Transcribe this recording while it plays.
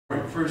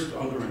first,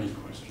 are there any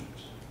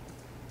questions?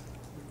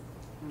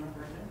 Not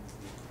right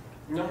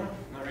now. No,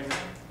 not right now.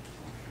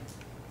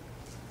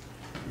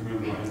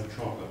 Remember, I have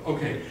chocolate.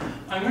 Okay,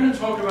 I'm going to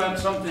talk about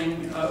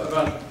something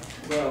about,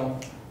 well,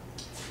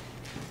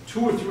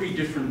 2 or 3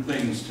 different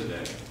things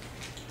today.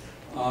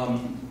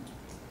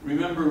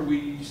 Remember,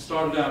 we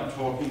started out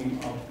talking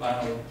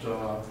about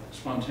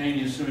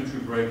spontaneous symmetry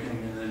breaking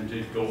and then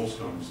did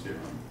Goldstone's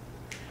theorem.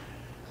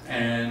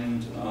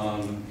 And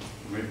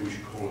maybe we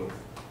should call it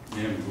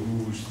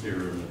Nambu's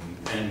theorem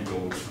and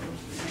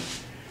Goldstone's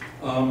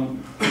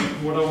theorem.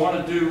 What I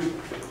want to do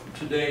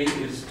today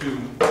is to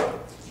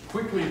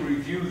quickly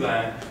review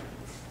that.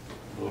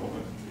 Well,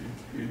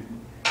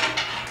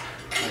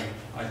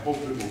 I hope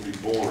it will be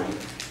boring.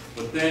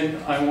 But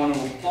then I want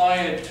to apply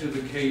it to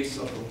the case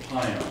of a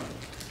pion.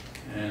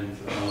 And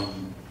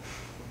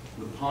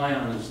the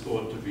pion is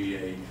thought to be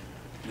a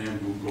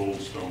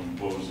Nambu-Goldstone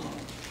boson.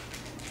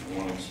 I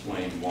want to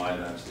explain why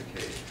that's the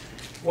case.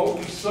 What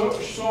we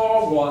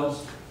saw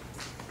was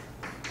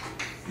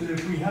that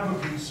if we have a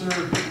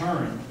conserved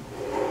current,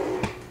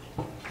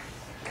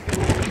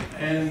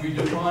 and we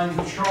define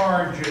the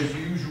charge as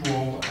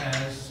usual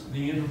as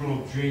the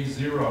integral of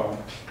J0,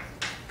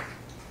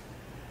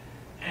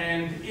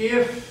 and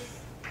if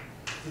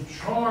the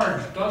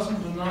charge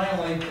doesn't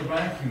annihilate the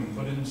vacuum,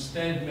 but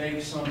instead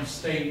makes some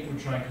state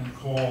which I can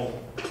call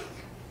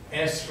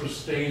S for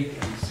state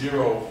and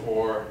 0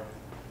 for,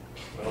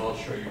 but I'll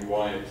show you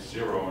why it's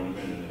 0 in a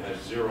minute. It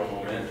has 0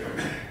 momentum.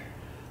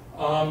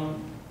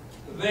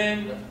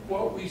 Then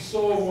what we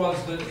saw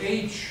was that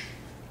H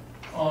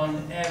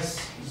on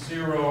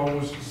S0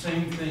 was the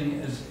same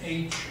thing as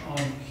H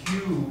on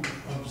Q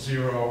of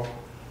 0,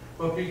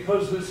 but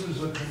because this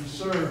is a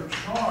conserved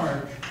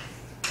charge,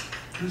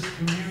 this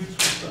commutes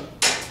with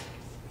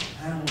the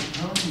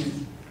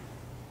Hamiltonian,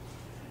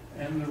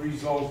 and the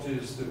result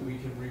is that we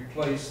can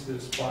replace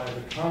this by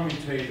the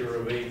commutator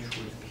of H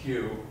with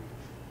Q.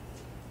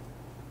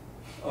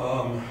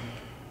 Let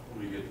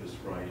me get this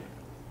right.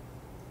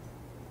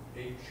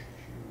 HQ.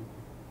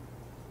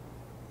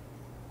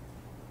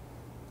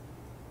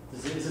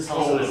 Is this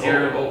also a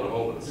zero?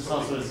 Hold it. Is this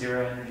also a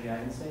zero energy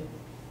eigenstate?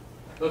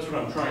 That's what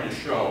I'm trying to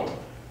show.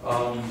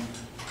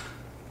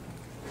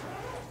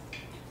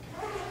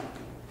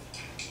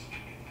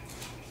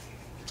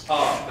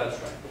 That's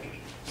right.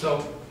 So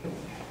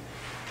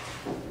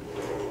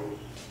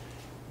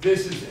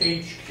this is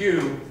HQ,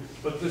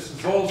 but this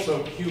is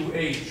also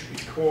QH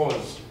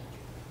because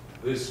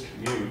this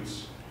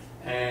commutes.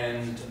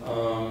 And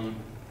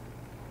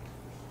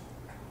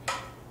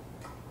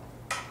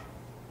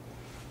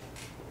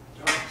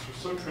this was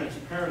so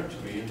transparent to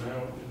me, and now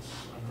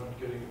I'm not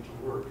getting it to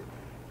work.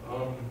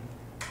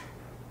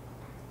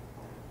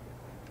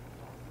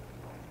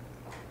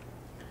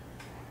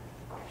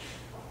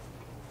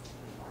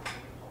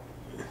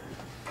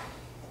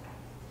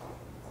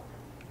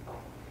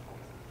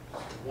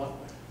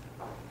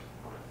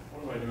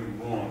 What am I doing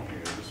wrong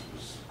here?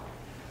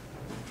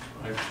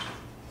 I've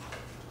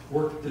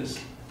worked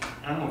this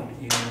out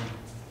in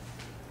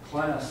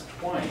class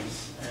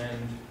twice,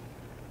 and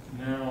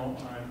now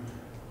I'm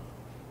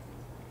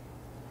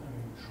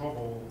having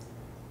trouble.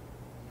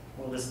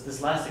 Well,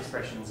 this last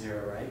expression is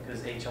 0, right?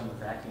 Because H on the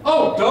vacuum.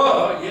 Oh,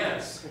 duh!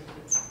 Yes.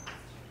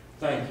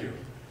 Thank you.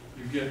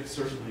 You get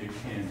certainly a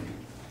candy.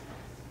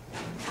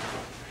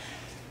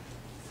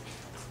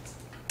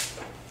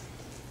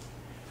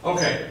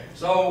 Okay,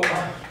 so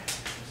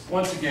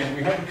once again,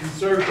 we have a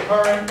conserved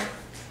current,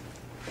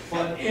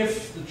 but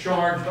if the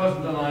charge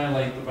doesn't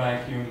annihilate the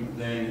vacuum,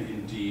 then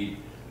indeed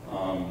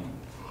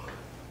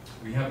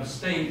we have a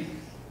state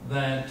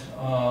that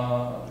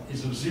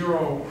is of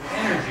 0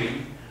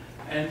 energy,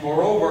 and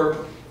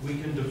moreover,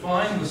 we can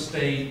define the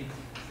state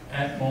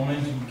at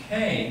momentum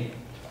k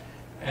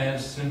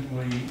as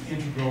simply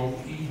integral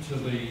e to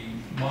the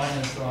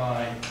minus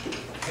I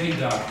k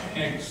dot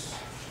x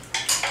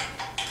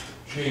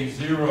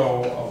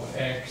J0 of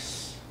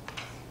x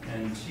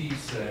and t,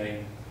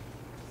 say,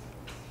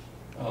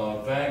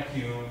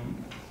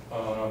 vacuum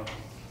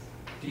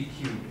d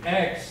cubed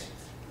x,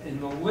 in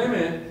the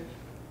limit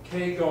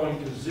k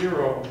going to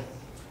 0,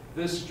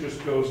 this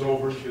just goes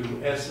over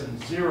to s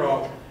and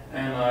 0,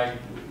 and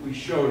we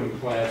showed in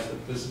class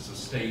that this is a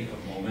state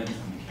of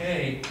momentum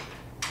k.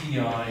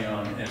 Pi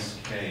on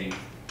sk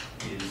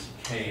is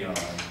k on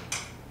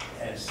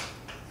sk.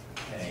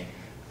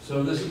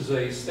 So this is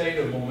a state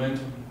of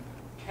momentum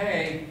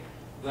k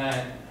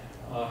that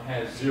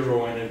has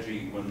 0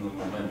 energy when the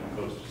momentum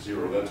goes to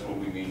 0. That's what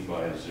we mean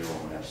by a 0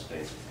 mass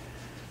state.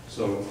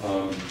 So,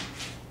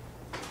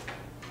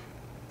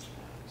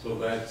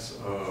 that's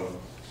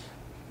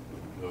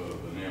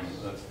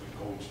that's the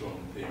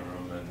Goldstone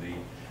theorem, and the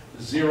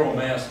 0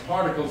 mass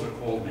particles are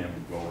called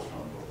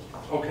Nambu-Goldstone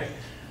bosons. Okay,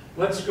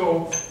 let's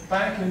go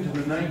back into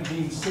the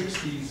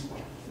 1960s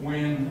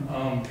when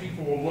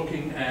people were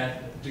looking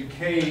at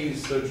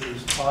decays such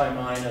as pi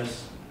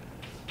minus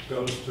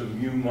goes to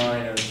mu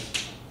minus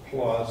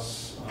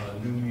plus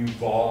nu mu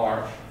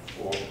bar,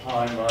 or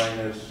pi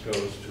minus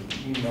goes to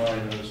e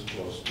minus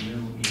plus nu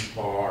e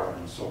bar,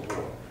 and so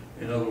forth.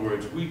 In other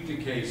words, weak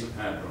decays of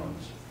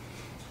hadrons.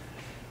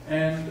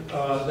 And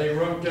they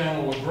wrote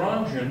down a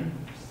Lagrangian,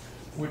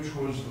 which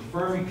was the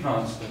Fermi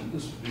constant.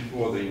 This was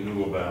before they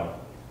knew about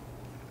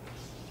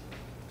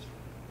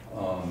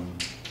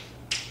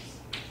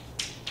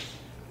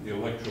the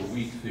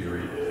electroweak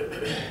theory.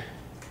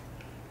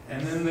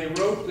 And then they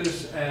wrote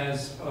this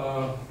as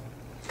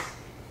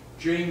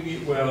J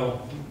mu,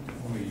 well,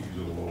 let me use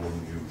a lower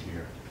mu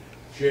here.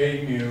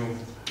 J mu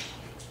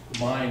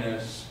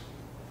minus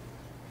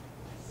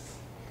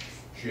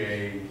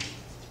J5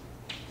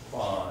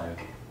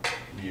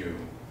 mu,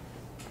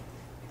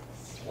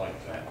 like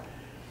that.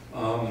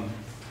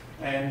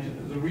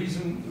 And the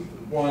reason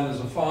why there's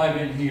a 5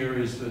 in here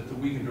is that the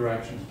weak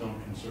interactions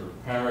don't conserve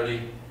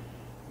parity,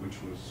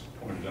 which was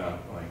pointed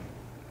out by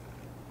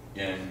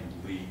Yang,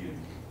 Lee,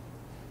 and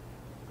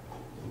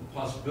the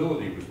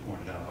possibility was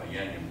pointed out by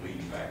Yang and Lee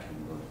back in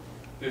the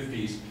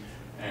 50s,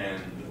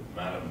 and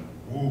Madame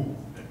Wu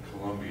at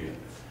Columbia.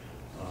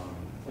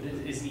 What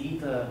is E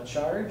the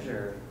charge,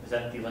 or is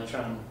that the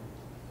electron?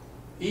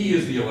 E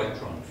is the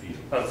electron field.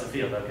 Oh, it's the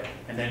field, okay.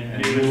 And then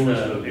And mu is mu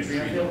the is the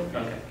neutrino field?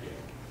 field. Okay.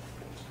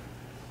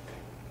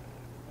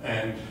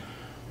 And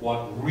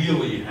what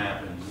really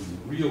happens in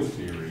the real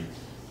theory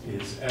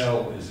is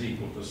L is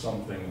equal to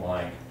something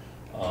like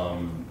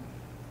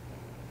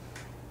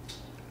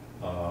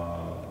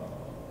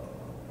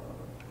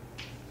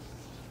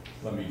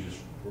let me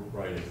just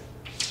write it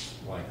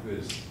like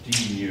this: d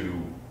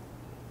mu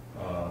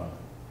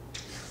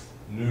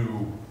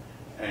nu,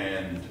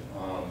 and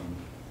I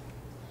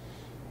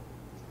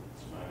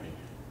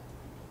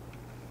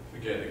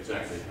forget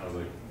exactly how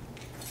they.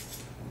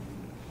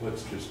 Let me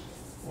just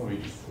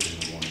put in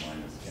the 1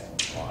 minus gamma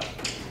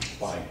 5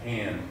 by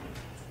hand.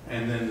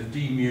 And then the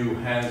d mu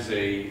has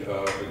a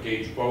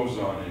gauge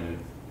boson in it.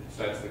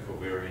 That's the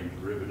covariant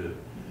derivative.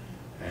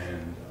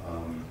 And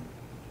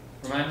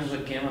Remind me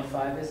what gamma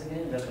 5 is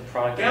again? That's the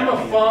product. gamma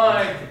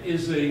 5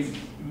 is a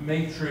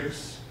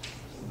matrix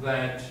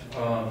that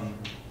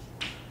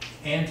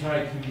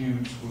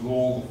anti-commutes with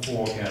all the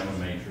 4 gamma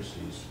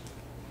matrices.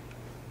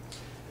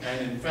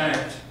 And in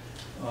fact,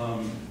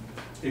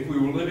 if we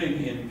were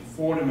living in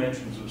 4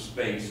 dimensions of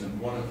space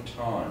and 1 of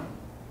time,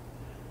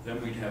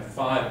 then we'd have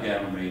 5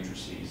 gamma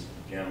matrices.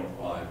 Gamma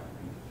 5 would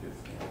be the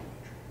 5th gamma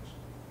matrix.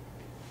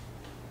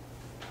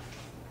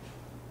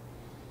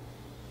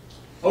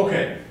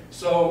 Okay,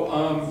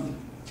 so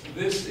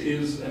this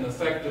is an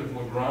effective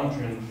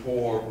Lagrangian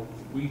for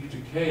weak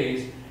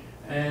decays,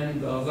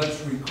 and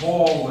let's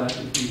recall that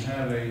if we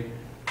have a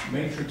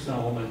matrix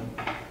element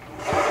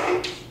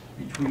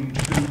between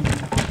 2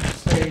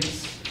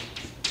 states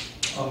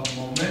of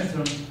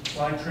momentum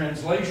by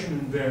translational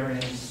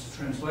invariance,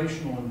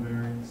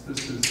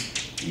 this is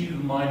e to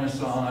the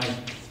minus I,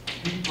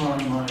 p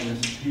prime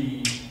minus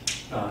p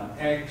dot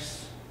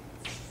x,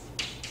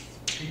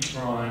 p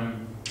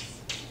prime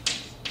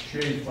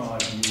j5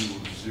 mu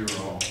of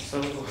 0.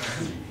 So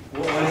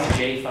what is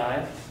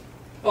J5?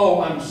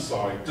 Oh, I'm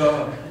sorry,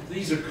 duh.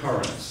 These are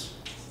currents.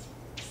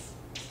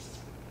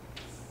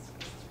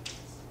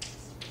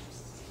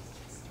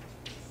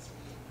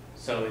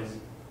 So is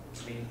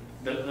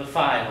the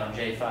 5 on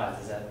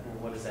J5, is that,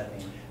 what does that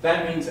mean?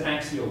 That means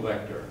axial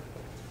vector.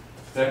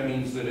 That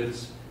means that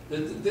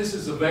this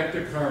is a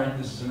vector current,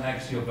 this is an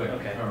axial vector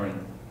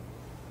current.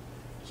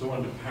 So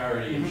under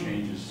parity it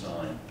changes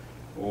sign,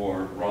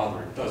 or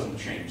rather it doesn't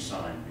change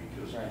sign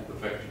because the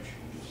vector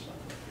changes sign.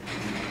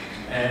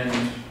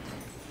 And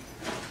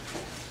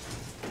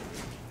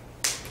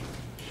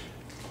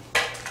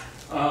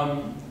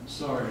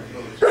sorry,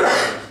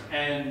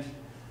 and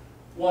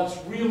what's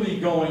really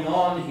going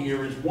on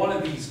here is one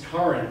of these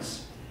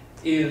currents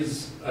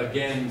is,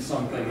 again,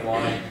 something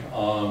like,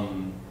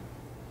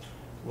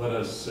 let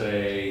us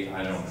say,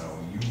 I don't know,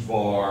 U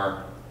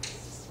bar,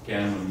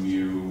 gamma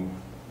mu,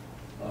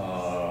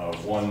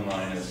 1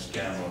 minus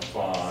gamma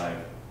 5,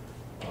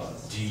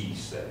 D,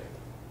 say.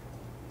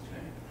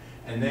 Okay.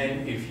 And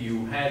then if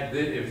you had,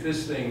 if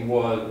this thing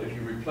was, if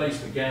you replace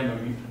the gamma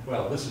mu,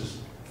 well, this is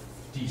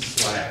D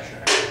slash,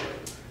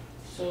 actually.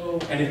 So,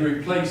 and if you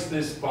replace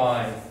this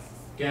by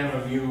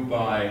gamma mu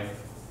by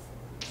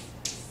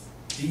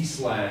D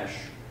slash,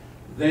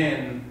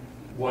 then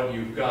what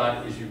you've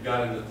got is you've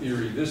got in the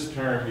theory this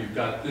term, you've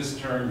got this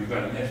term, you've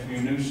got an F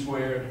mu nu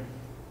squared,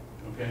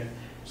 okay?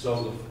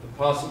 So the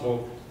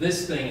possible,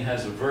 this thing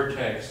has a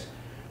vertex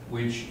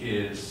which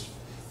is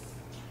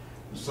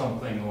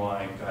something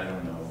like, I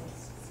don't know,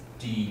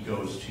 D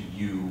goes to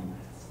U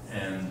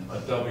and a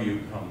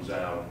W comes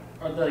out.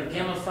 Are the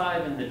gamma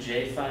 5 and the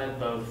J5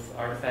 both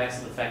artifacts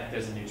of the fact that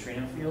there's a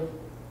neutrino field?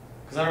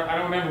 Because I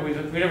don't remember,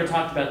 we never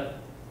talked about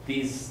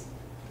these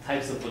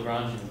types of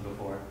Lagrangians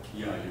before.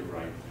 Yeah, you're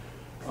right.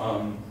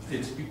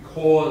 It's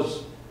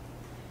because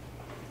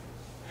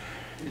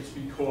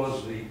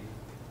the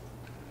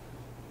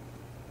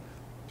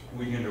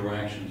weak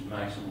interactions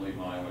maximally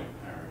violate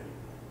parity.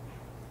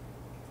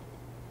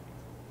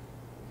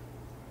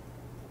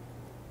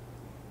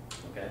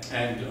 Okay.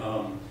 And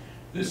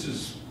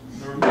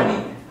there are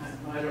many,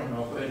 I don't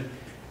know, but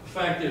the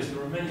fact is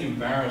there are many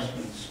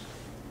embarrassments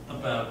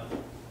about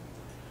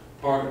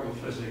particle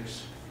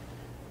physics.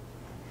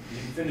 The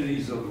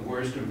infinities are the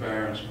worst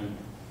embarrassment.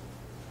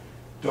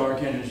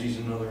 Dark energy is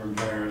another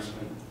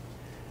embarrassment.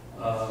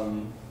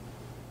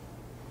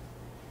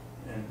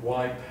 And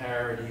why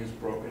parity is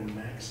broken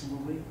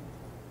maximally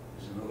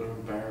is another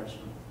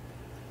embarrassment.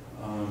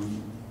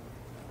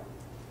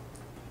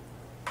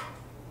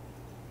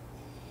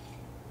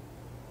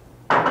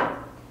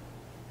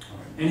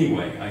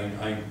 Anyway,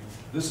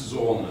 this is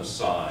all an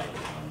aside.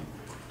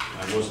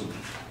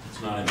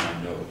 It's not in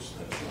my notes,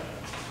 that's why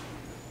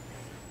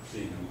I'm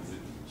being a little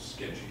bit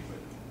sketchy,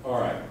 but, all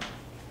right.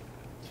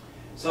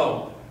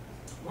 So,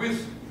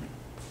 with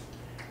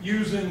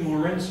using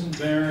Lorentz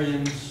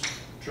invariants,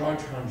 charge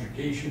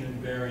conjugation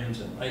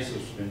invariants, and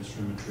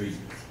isospin-symmetry,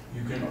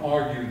 you can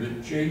argue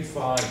that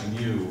J5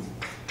 mu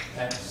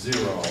at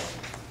 0,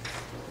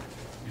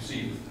 you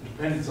see, the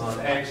dependence on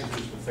x is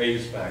just a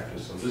phase factor,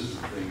 so this is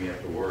the thing we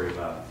have to worry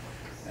about.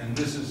 And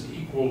this is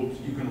equal,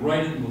 you can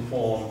write it in the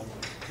form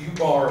q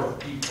bar of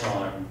p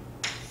prime,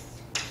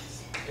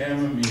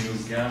 gamma mu,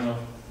 gamma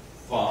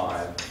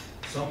 5,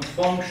 some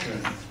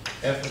function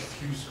f of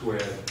q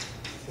squared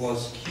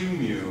plus q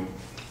mu,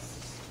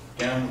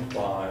 gamma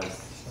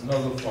 5,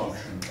 another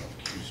function of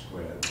q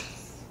squared,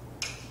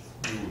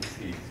 u of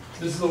p.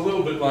 This is a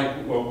little bit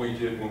like what we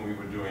did when we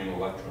were doing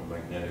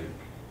electromagnetic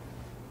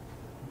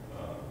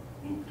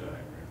loop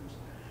diagrams.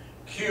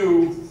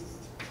 Q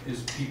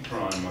is p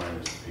prime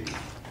minus p.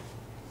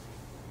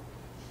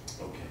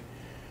 Okay.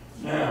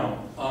 Now,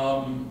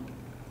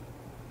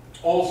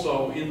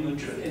 also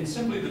in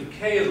simply the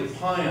k of the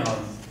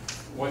pion,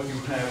 what you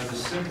have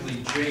is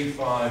simply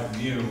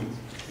J5 mu,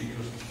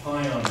 because the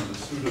pion is a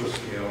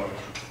pseudoscalar,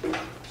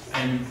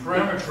 and you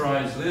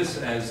parameterize this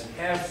as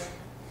f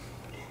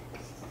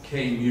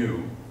k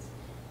mu.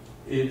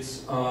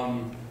 It's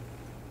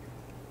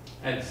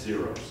at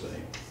 0, say.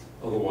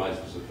 Otherwise,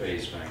 it's a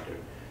phase factor.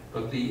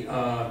 But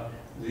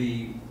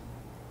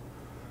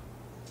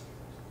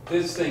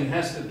this thing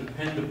has to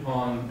depend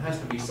upon, has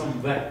to be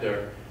some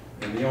vector,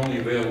 and the only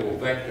available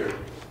vector,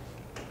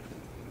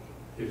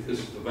 if this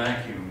is the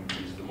vacuum,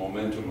 is the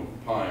momentum of the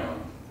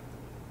pion.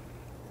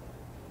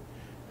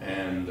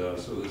 And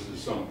so this is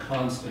some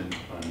constant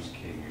times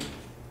k mu.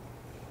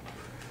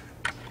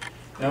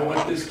 Now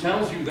what this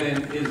tells you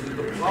then is that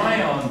the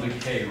pion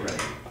decay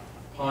rate,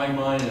 pi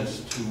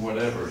minus to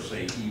whatever,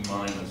 say E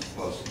minus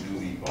plus nu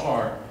E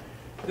bar,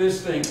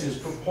 this thing is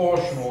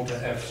proportional to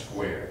f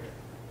squared,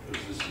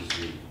 because this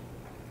is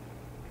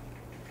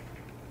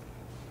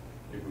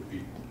it would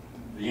be,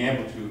 the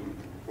amplitude would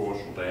be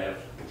proportional to f,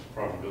 its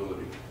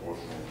probability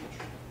proportional to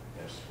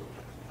f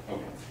squared.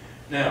 Okay.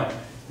 Now,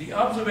 the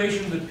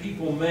observation that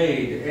people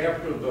made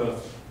after the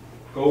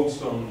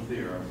Goldstone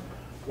theorem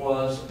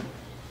was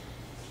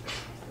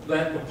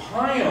that the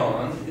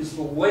pion is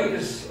the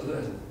lightest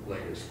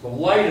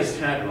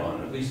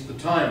hadron, at least at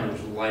the time it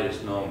was the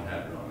lightest known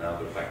hadron. Now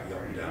the fact the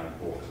up and down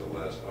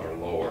quarks are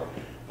lower,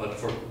 but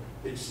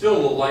it's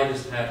still the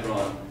lightest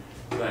hadron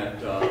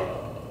that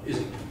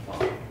isn't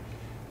confined.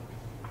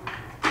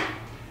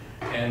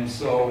 And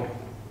so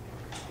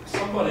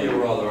somebody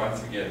or other, I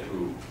forget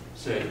who,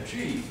 said,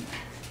 gee,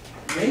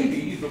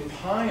 maybe the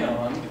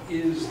pion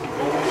is the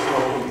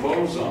Goldstone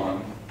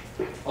boson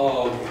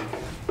of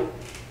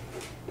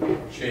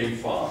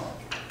J5.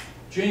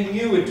 J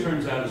mu, it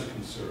turns out, is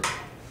conserved.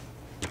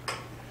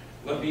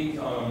 Let me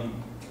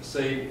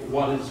say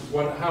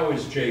how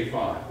is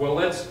J5? Well,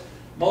 let's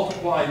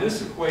multiply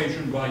this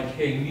equation by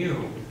K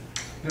mu.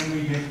 Then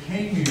we get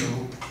K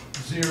mu,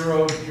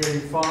 0,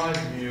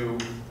 J5 mu,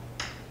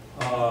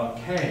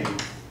 K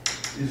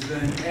is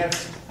then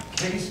F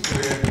K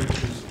squared,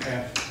 which is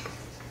F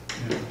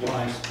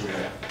Y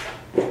squared.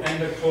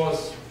 And of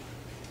course,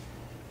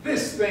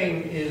 this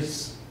thing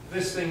is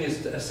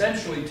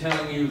essentially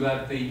telling you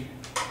that the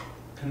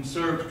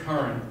conserved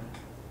current,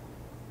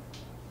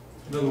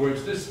 in other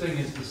words, this thing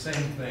is the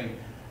same thing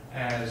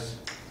as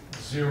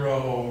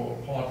 0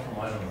 apart from,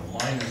 I don't know,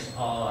 minus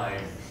I.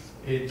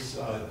 It's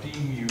d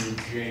mu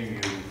j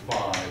mu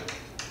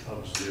 5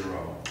 of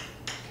 0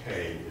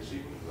 k is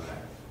equal to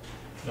that.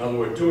 In other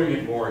words, doing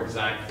it more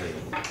exactly,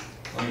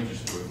 let me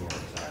just do it more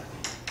exactly.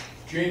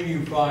 J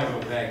mu 5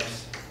 of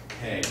x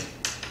k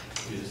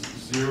is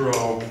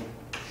 0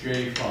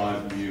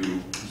 J5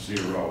 mu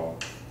 0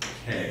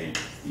 k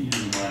e to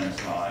the minus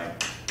I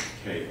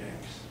kx.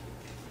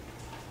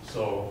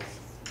 So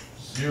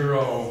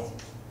 0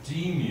 d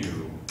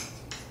mu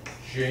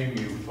j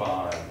mu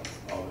 5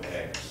 of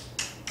x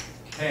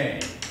k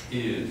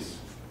is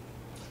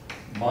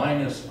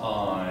minus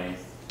I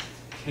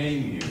k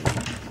mu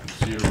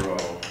 0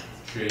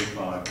 j5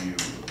 mu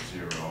of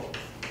 0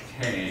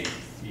 k e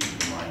to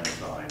the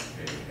minus I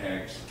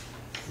kx,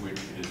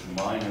 which is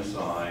minus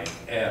I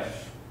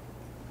f.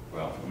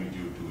 Well, let me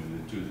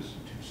do this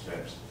in 2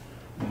 steps.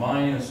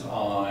 Minus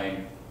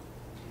I,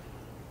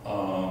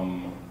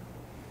 I'll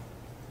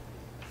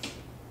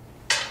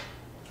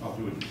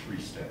do it in 3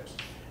 steps.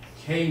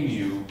 K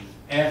mu,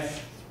 f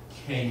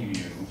k mu,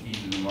 e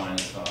to the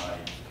minus I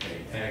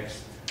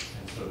kx.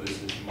 And so this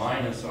is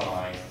minus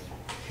I,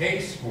 k k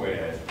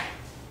squared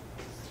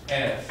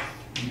f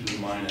e to the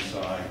minus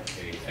I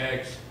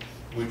kx,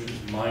 which is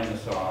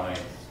minus I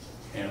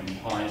m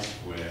pi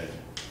squared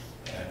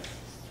f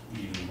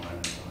e to the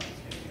minus I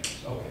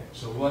kx. Okay,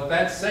 so what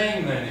that's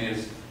saying then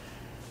is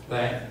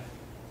that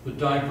the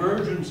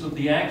divergence of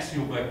the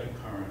axial vector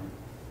current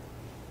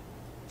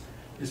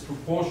is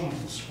proportional to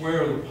the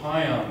square of the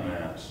pion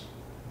mass.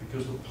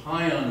 Because the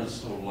pion is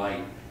so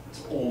light,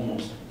 it's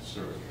almost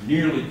conserved,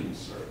 nearly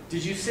conserved.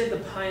 Did you say the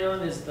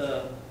pion is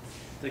the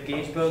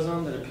gauge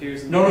boson that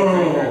appears in the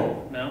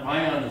No. No?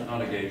 Pion is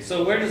not a gauge.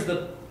 So where does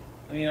the,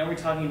 I mean, are we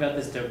talking about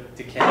this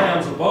decay?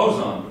 Pion's a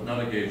boson, but not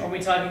a gauge. Are we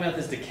talking about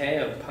this decay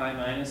of pi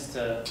minus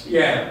to?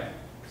 Yeah.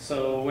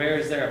 So where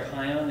is there a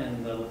pion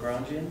in the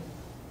Lagrangian?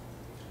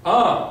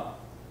 Ah!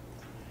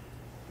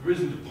 There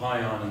isn't a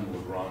pion in the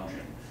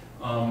Lagrangian.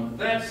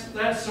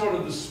 That's sort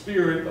of the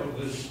spirit of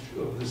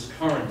this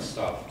current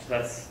stuff.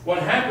 That's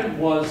What happened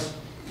was,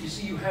 you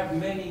see, you have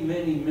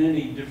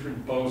many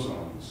different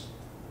bosons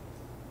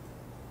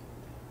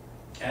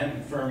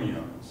and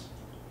fermions.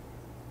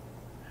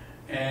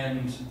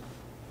 And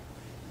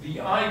the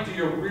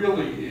idea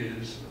really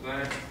is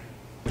that,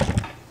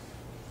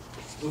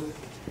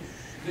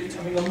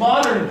 the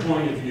modern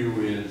point of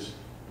view is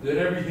that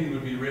everything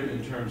would be written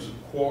in terms of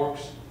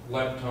quarks,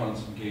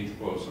 leptons, and gauge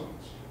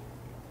bosons.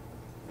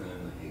 And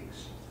then the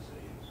Higgs.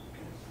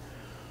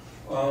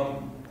 Okay.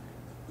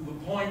 The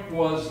point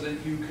was that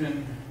you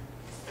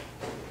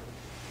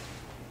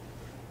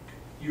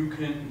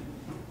can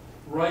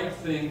write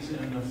things in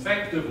an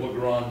effective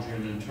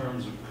Lagrangian in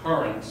terms of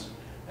currents,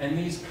 and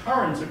these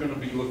currents are going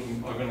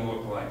to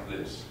look like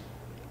this.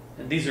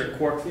 and these are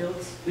quark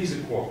fields? These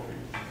are quark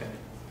fields. Okay.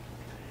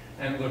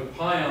 And the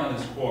pion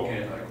is quark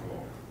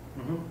anti-quark.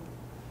 Mm-hmm.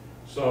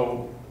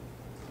 So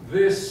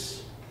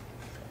this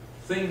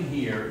thing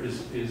here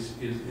is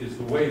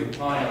the way the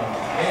pion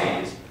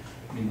behaves.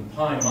 I mean, the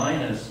pi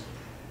minus,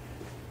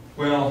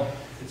 well,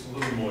 it's a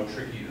little more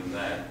tricky than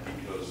that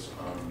because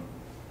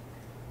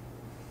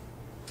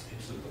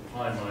it's that the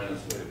pi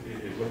minus,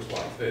 it looks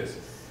like this.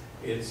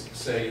 It's,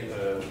 say,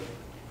 a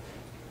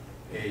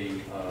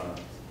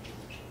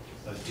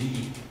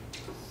D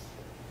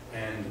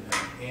and an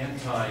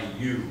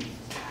anti-U.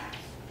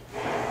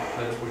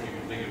 That's what you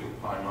can think of the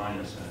pi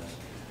minus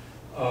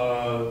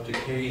as.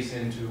 Decays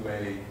into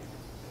a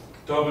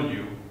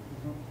W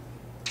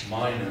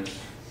minus,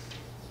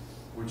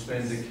 which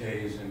then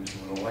decays into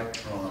an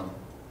electron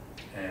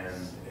and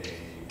an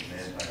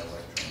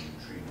anti-electron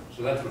neutrino.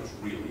 So that's what's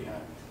really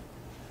happening.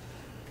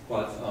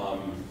 But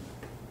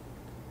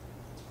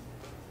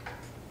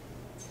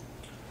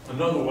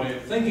another way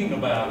of thinking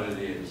about it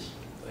is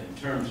in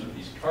terms of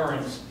these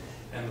currents,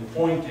 and the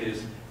point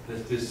is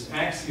that this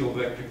axial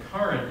vector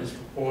current is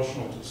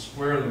proportional to the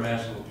square of the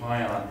mass of the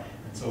pion,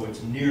 and so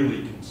it's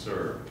nearly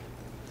conserved.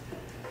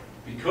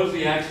 Because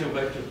the axial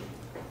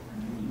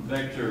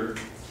vector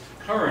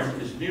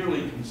current is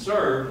nearly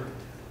conserved,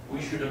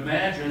 we should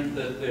imagine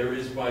that there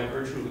is, by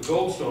virtue of the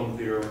Goldstone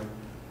theorem,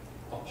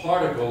 a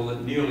particle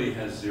that nearly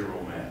has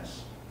zero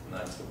mass, and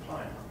that's the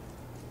pion.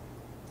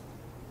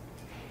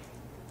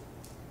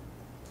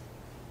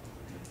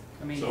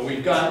 I mean, So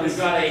we've got a.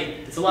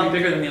 It's a lot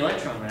bigger than the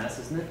electron mass,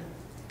 isn't it?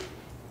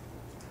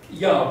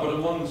 Yeah, but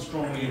among the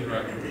strongly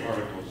interacting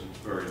particles, it's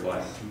very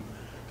light.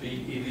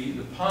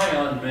 The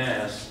pion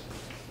mass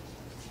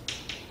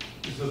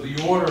is of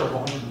the order of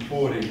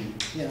 140.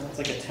 Yeah, it's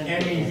like a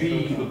 10.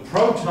 MeV, the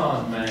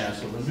proton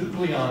mass or the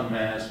nucleon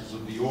mass is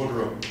of the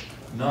order of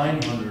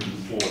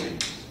 940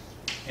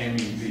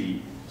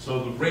 MeV.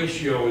 So the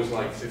ratio is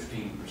like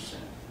 15%.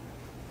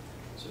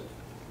 So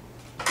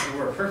if it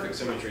were a perfect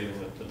symmetry,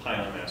 then the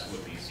pion mass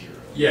would be 0.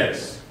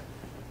 Yes.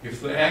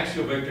 If the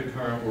axial vector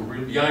current were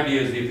really, the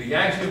idea is if the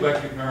axial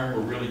vector current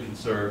were really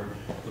conserved,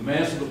 the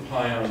mass of the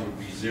pion would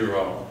be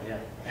 0, Yeah.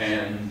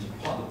 and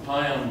the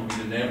pion would be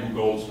the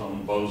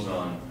Nambu-Goldstone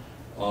boson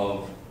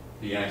of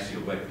the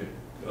axial vector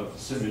of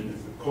symmetry,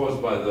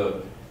 caused by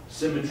the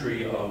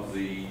symmetry of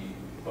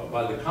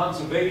by the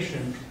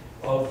conservation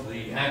of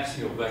the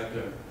axial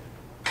vector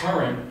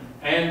current,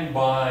 and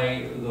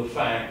by the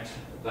fact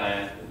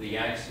that the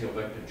axial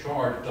vector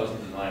charge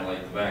doesn't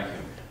annihilate the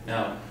vacuum.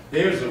 Now,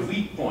 there's a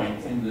weak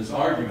point in this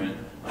argument.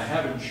 I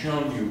haven't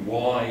shown you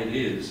why it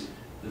is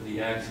that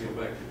the axial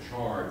vector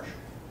charge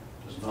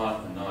does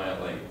not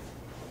annihilate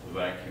the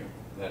vacuum.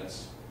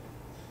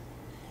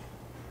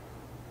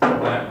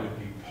 That would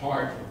be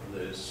part of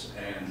this,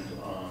 and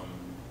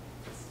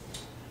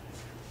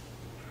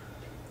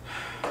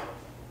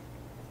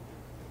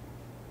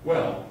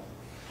well,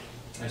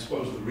 I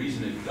suppose the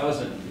reason it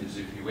doesn't is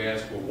if you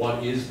ask, well,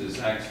 what is this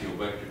axial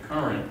vector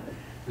current?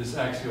 This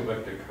axial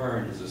vector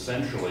current is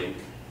essentially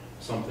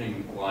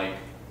something like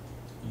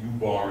U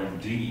bar and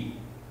D.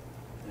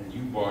 And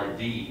U bar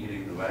D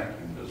hitting the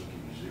vacuum doesn't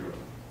give you 0.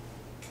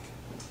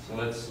 So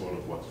that's sort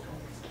of what's going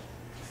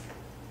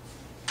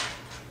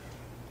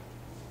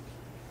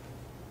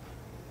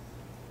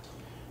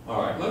on.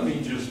 All right, let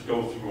me just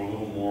go through a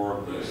little more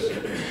of this.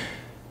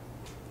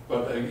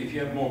 But if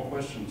you have more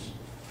questions,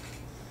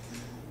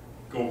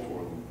 go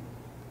for them.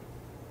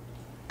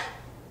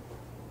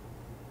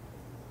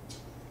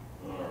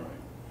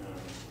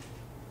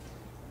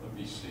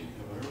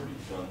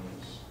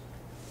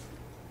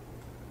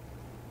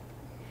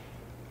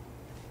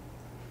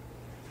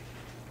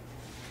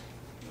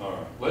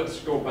 let's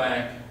go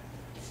back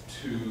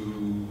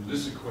to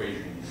this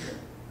equation here.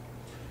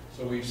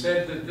 So we've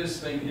said that this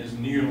thing is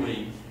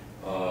nearly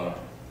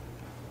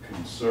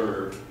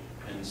conserved,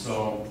 and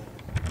so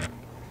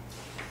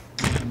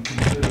we can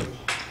consider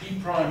p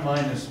prime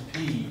minus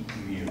p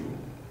mu,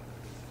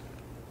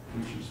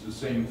 which is the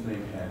same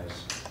thing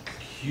as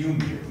q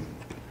mu.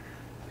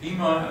 P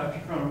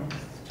prime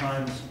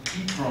times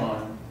p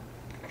prime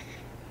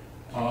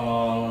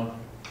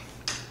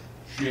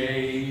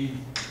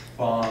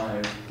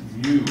j5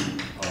 mu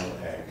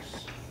of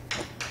x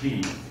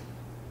p,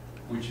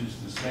 which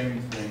is the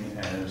same thing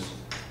as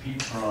p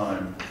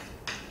prime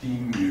d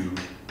mu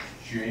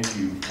j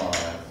mu 5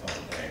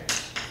 of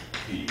x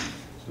p.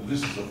 So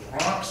this is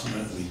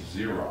approximately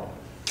 0.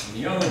 On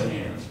the other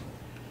hand,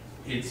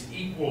 it's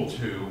equal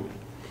to,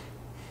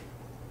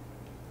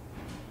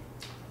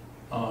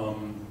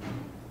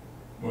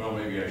 well,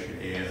 maybe I should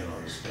add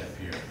another step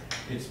here.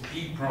 It's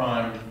p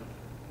prime,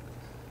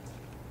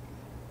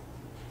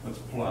 let's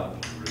pull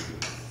out the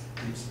derivative.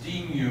 It's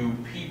d mu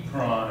p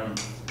prime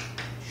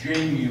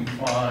j mu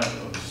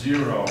 5 of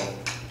 0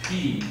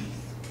 p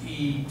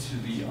e to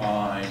the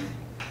I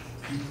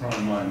p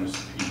prime minus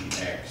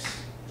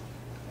px.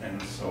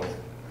 And so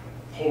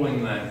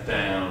pulling that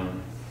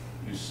down,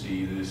 you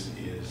see this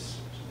is,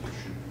 so there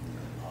should be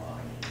an I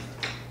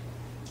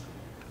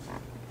here.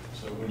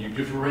 So when you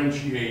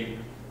differentiate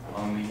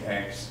on the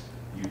x,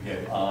 you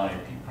get I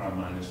p prime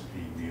minus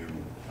p mu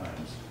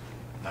times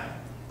that,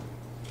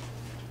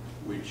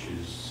 which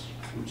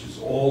is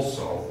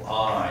also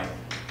I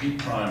p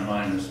prime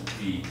minus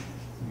p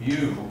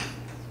mu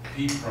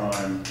p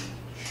prime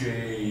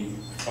j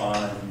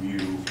 5 mu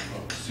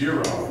of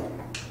 0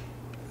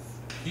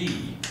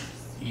 p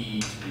e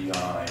to the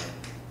I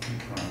p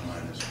prime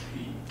minus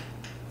p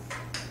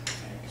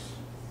x.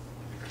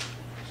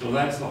 So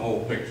that's the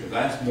whole picture.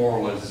 That's more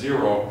or less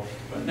 0.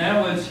 But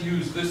now let's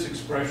use this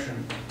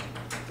expression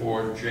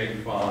for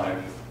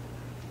j5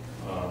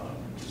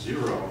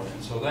 0.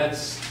 And so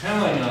that's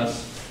telling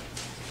us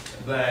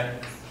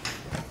that p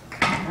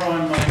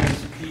prime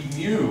minus p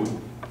mu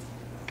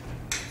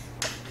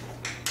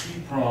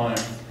p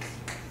prime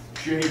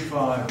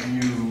j5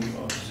 mu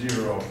of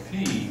 0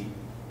 p,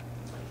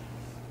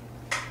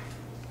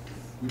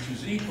 which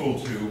is equal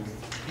to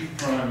p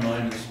prime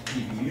minus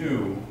p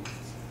mu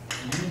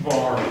u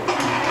bar of p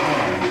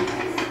prime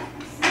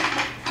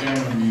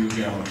gamma mu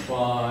gamma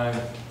 5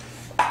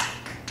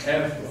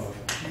 f of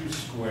q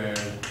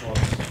squared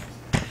plus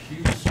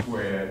q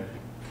squared,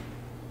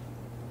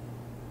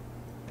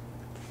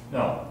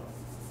 no,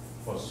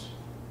 plus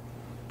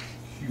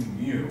q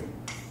mu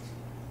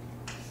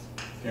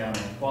gamma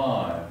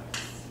 5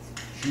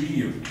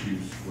 g of q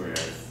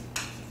squared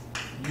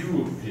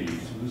u of p.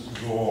 So this is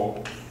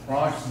all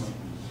approximately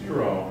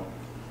 0.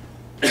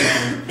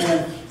 And we pull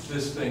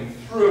this thing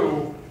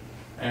through,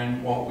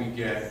 and what we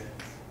get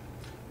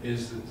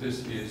is that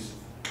this is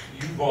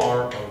u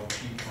bar of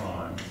p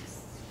prime.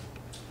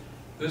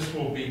 This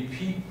will be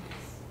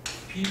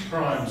p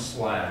prime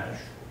slash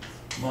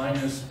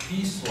minus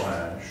p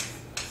slash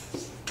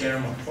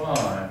gamma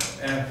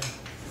 5 f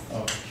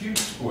of q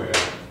squared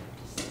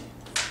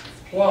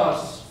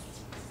plus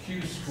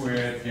q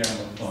squared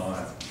gamma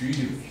 5 g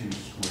of q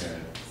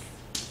squared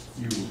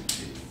u of p.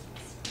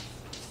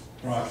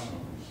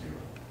 Approximately 0.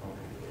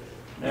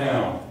 Okay.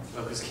 Now,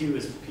 Oh, because q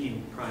is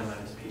p prime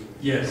minus p.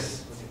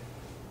 yes. Okay.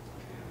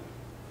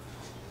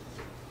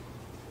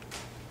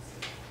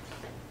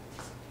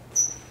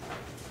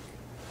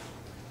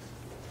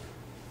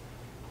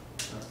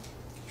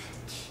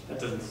 That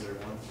doesn't deserve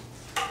one.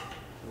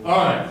 All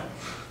right.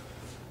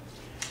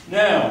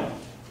 Now,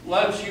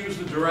 let's use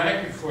the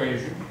Dirac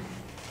equation.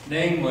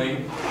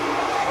 Namely,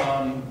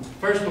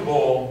 first of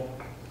all,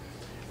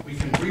 we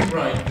can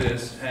rewrite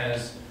this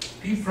as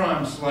p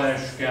prime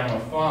slash gamma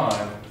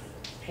 5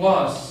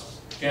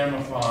 plus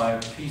gamma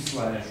 5 p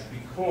slash,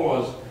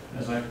 because,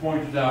 as I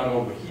pointed out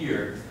over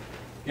here,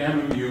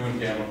 gamma mu and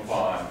gamma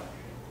 5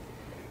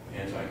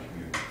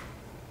 anti-commute.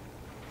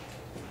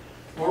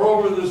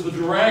 Moreover, there's the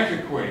Dirac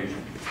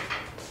equation,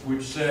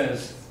 which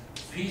says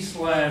p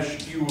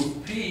slash u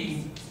of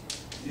p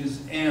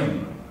is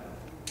m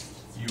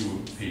u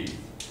of p,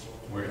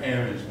 where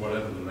m is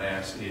whatever the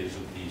mass is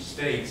of these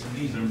states, and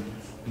these are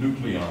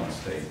nucleon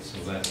states, so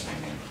that's m.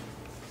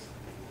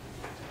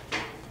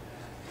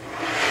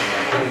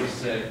 I've already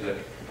said that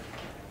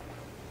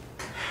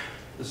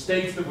the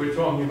states that we're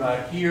talking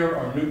about here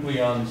are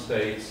nucleon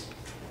states.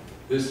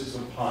 This is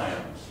a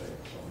pion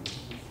state, so this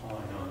is a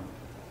pion,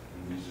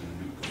 and these are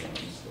nucleon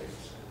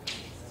states.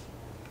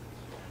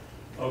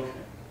 Okay.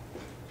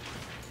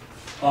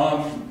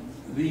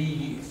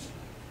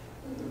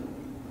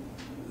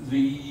 The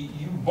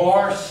U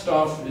bar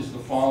stuff is the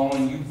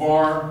following. U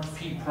bar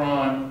P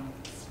prime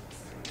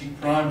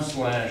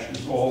slash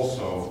is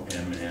also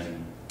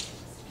Mn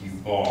U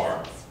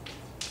bar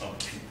of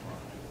P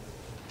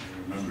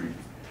prime. Remember,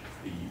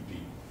 it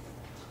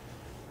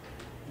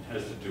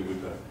has to do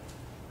with the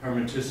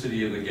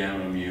hermiticity of the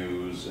gamma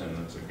mu's, and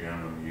it's a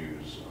gamma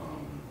mu's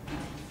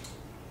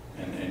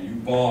and U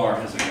bar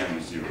has a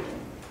gamma 0.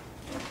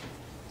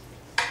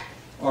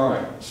 All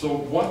right, so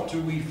what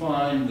do we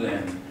find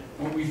then?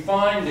 What we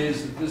find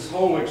is that this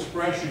whole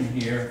expression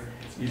here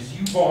is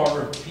U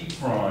bar of P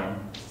prime,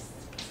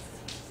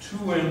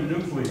 2m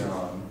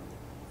nucleon,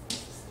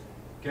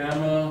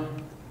 gamma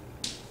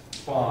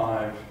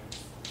 5,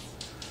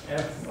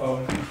 f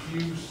of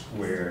q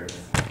squared,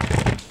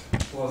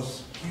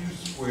 plus q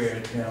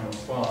squared gamma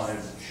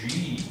 5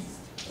 g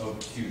of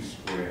q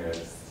squared,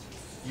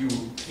 u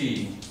of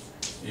p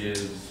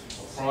is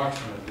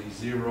approximately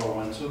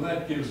 0, and so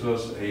that gives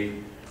us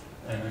an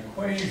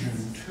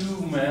equation,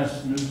 2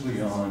 mass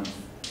nucleon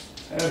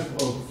f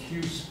of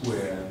q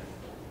squared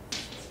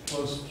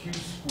plus q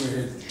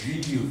squared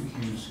g of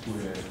q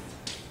squared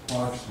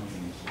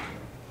approximately 0.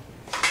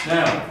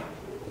 Now,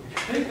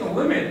 if you take the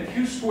limit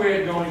q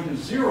squared going to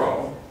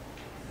 0,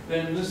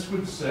 then this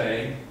would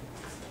say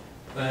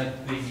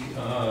that the,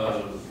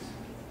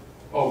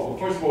 well,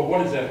 first of all,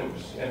 what is f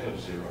of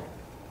 0?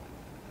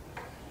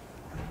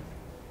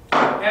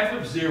 F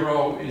of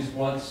 0 is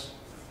what's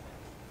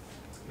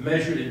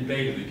measured in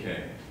beta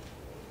decay.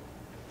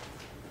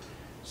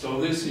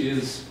 So this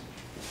is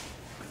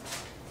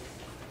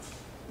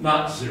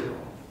not 0.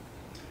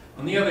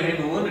 On the other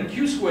hand, the limit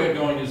q squared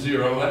going to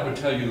 0, that would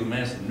tell you the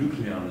mass of the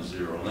nucleon is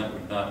 0, and that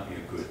would not be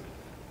a good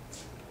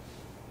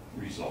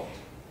result.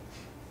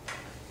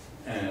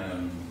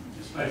 And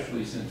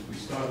especially since we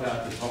started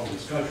out this whole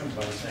discussion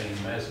by saying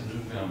the mass of the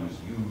nucleon was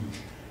huge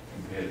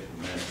compared to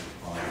the mass of the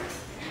pion.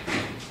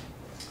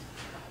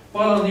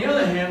 But on the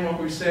other hand, what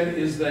we said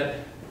is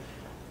that,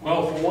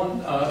 well, for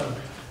one,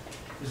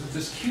 is that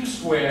this q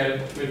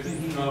squared we're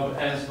thinking of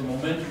as the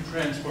momentum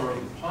transfer of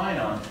the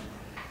pion,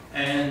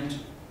 and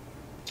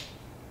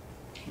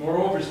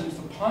moreover, since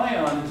the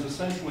pion is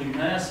essentially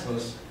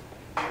massless,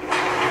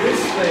 this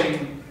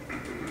thing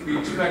we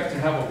expect to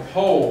have a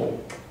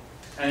pole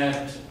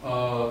at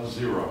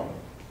 0.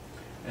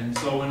 And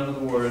so, in other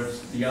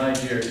words, the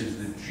idea is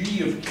that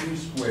g of q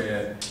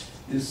squared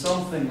is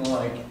something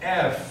like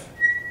f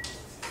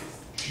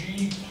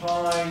g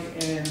pi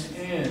n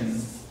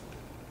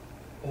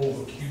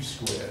over q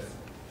squared.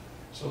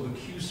 So the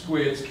q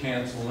squareds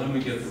cancel, and then we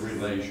get the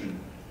relation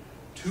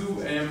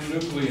 2m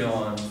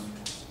nucleon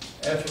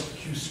f of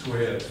q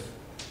squared,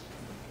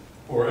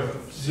 or f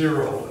of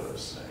 0, let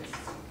us say,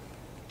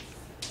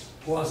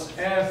 plus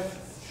f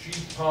g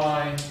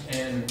pi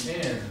n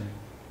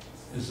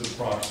is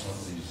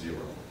approximately 0.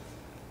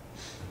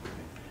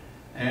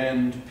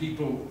 And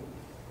people,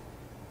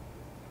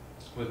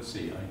 let's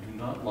see, I do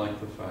not like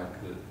the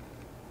fact that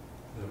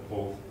they're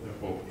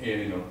both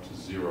adding up to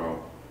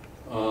 0.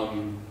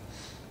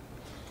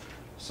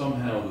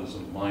 Somehow there's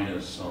a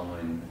minus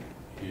sign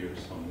here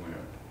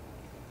somewhere.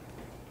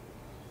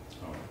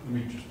 Oh, let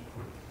me just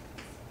put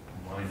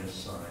minus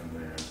sign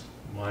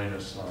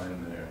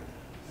there,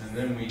 and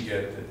then we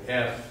get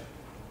that f,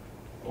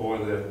 or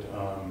that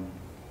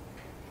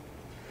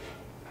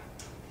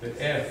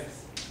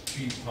f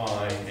g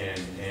pi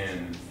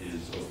n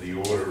is of the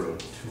order of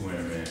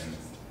 2mn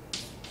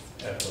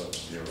f of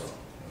 0.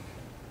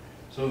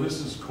 So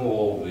this is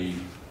called the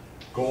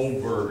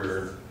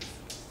Goldberger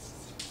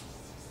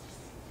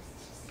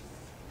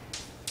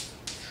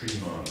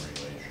Tremont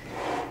relation.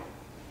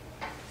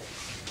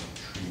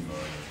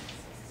 Tremont,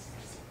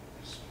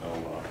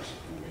 spelled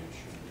opposite the way it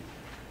should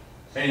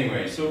be.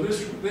 Anyway, so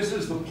this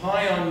is the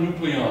pion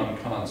nucleon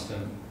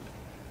constant,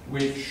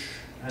 which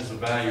has a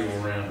value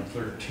around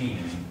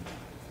 13.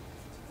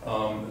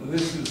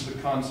 This is the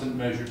constant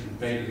measured in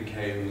beta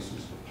decay, and this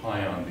is the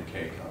pion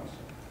decay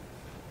constant.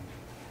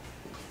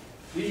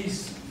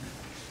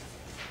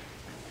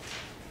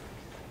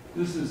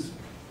 This is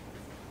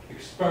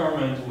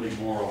experimentally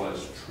more or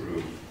less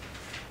true,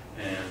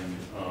 and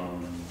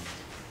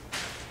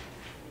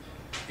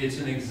it's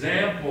an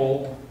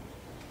example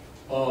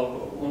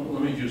of,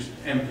 let me just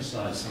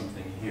emphasize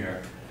something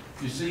here.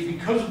 You see,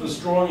 because of the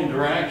strong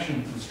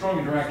interactions are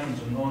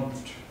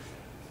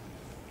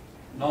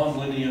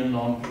non-linear,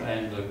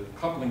 and the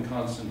coupling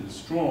constant is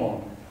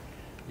strong,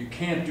 you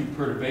can't do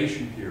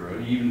perturbation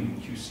theory. Even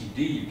in QCD,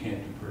 you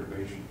can't do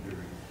perturbation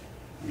theory.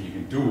 I mean, you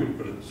can do it,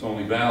 but it's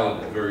only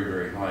valid at very,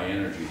 very high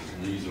energies,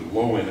 and these are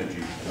low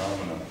energy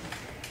phenomena.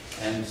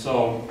 And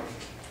so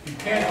you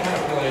can't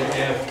calculate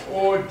F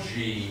or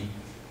G,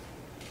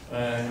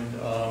 and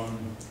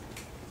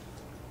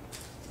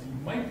you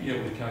might be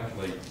able to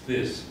calculate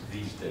this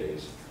these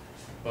days.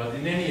 But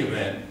in any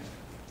event,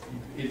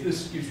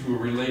 this gives you a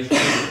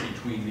relationship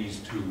between these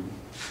two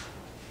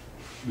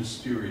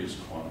mysterious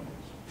quantities.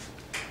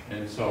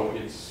 And so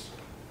it's,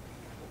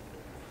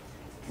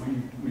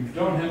 when you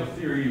don't have a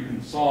theory you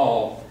can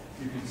solve,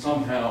 you can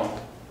somehow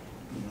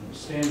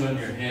stand on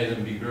your head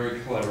and be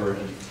very clever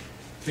and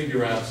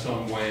figure out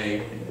some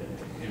way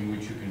in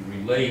which you can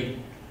relate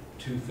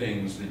two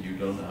things that you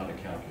don't know how to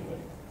calculate.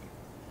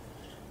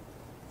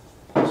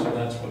 So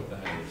that's what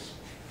that is.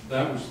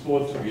 That was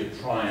thought to be a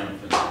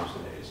triumph in those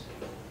days.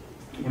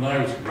 When I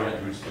was a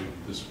graduate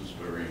student, this was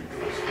very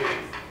impressive.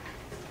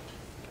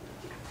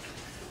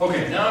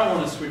 Okay, now I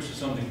want to switch to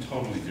something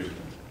totally different.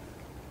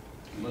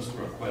 Unless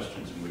there are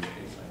questions, in which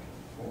case I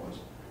can pause.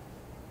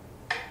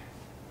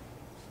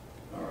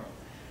 All right.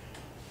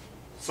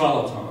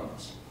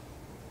 Solitons.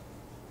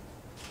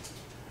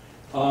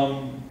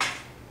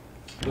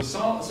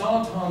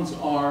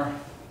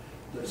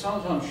 The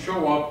solitons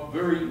show up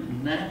very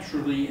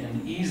naturally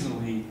and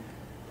easily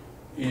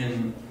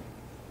in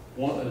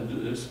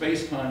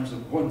space-times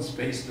of one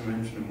space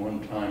dimension and one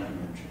time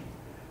dimension.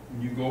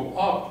 When you go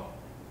up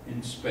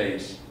in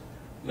space,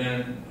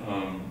 then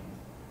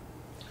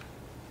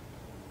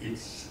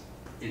it's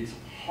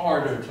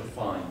harder to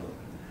find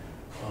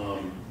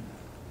them.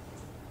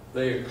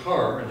 They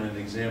occur, and an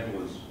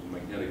example is a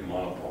magnetic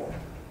monopole,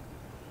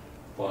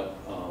 but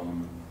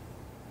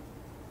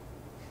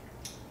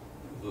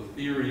the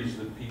theories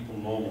that people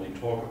normally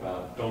talk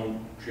about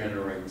don't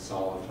generate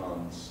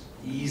solitons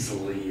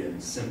easily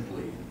and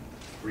simply in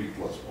 3+1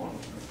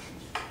 dimensions.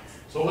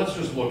 So let's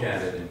just look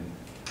at it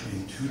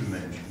in 2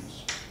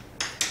 dimensions.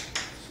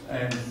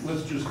 And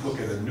let's just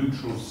look at a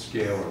neutral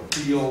scalar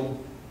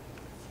field.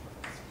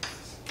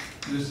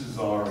 This is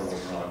our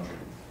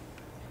Lagrangian.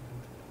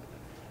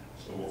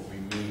 So what we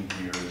mean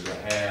here is a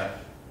half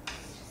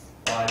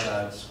phi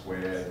dot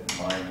squared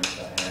minus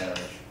a half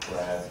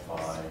grad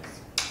phi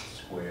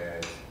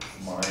squared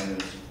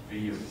minus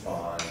v of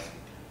phi,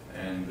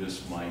 and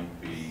this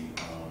might be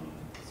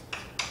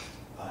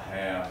a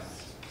half,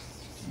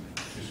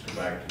 just go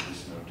back to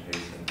this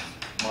notation,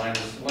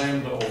 minus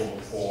lambda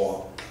over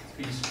 4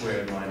 p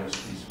squared minus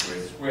p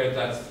squared squared.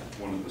 That's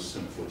one of the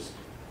simplest,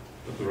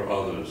 but there are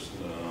others,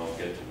 and I'll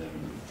get to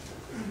them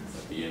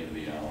at the end of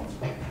the hour.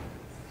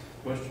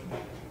 Question?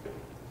 Okay.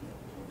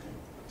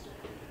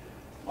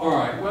 All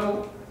right,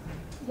 well,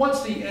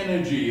 what's the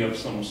energy of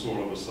some sort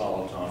of a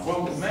soliton?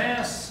 Well, the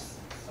mass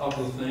of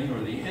the thing,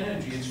 or the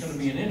energy, is going to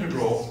be an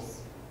integral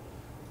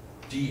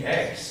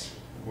dx.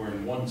 We're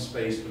in one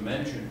space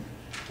dimension.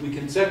 We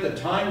can set the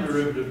time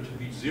derivative to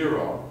be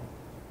 0.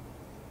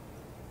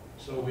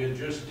 So we're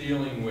just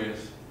dealing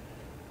with,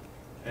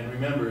 and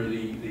remember,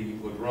 the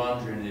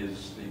Lagrangian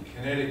is the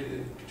kinetic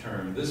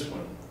term, this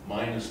one,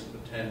 minus the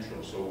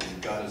potential. So what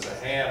we've got is a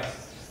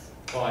half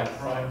phi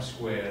prime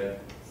squared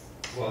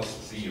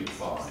plus v of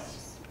phi.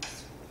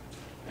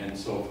 And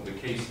so for the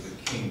case of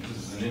the kink, this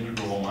is an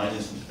integral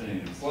minus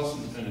infinity to plus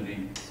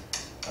infinity,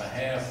 a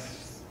half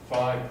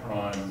phi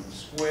prime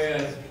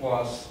squared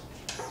plus,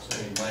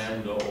 say,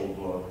 lambda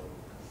over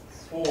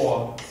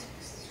 4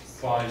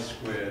 phi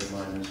squared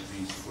minus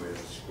v squared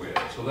squared.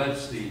 So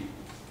that's the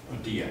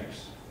dx.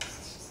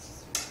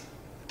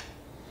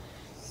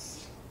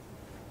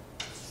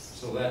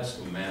 So that's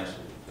the mass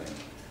of the thing.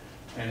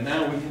 And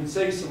now we can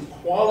say some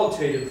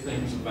qualitative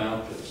things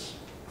about this.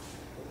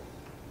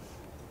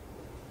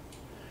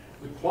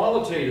 The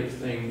qualitative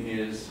thing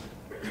is,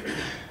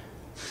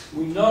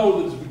 we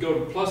know that as we go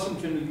to plus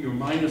infinity or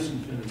minus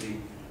infinity,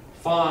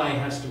 phi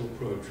has to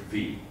approach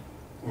v,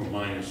 or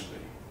minus v.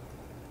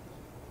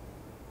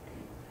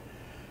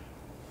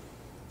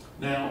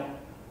 Now,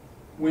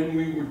 when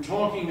we were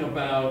talking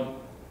about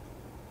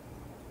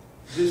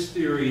this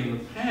theory in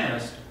the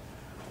past,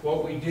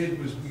 what we did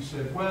was we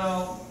said,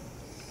 well,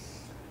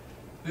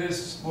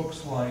 this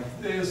looks like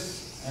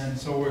this, and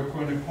so we're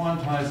going to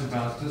quantize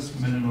about this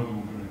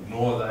minimum, we're going to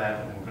ignore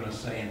that, and we're going to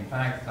say, in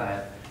fact,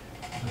 that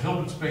the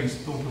Hilbert space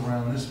built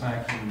around this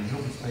vacuum and the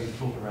Hilbert space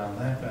built around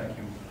that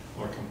vacuum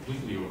are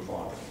completely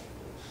orthogonal.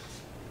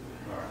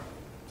 All right.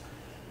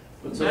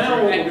 But So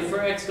now,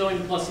 for x going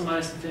to plus or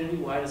minus infinity,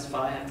 why does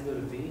phi have to go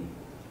to v?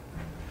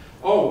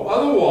 oh,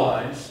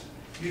 otherwise,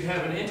 you'd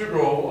have an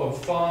integral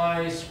of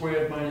phi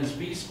squared minus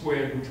v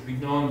squared, which would be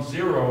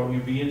non-zero, and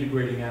you'd be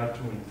integrating out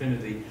to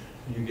infinity,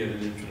 and you get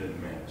an infinite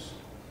mass.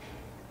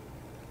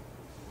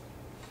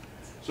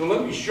 So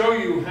let me show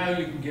you how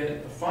you can get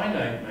a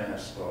finite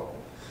mass, though.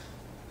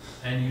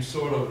 And you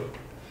sort of,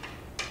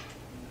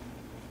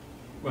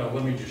 well,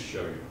 let me just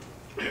show you.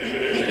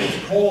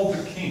 It's called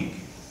the kink.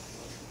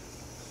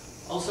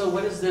 Also,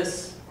 what is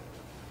this?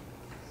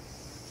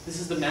 This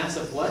is the mass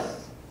of what?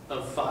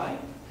 Of phi?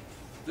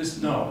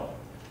 This, no.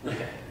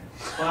 Okay.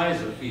 Phi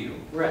is a field.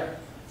 Right.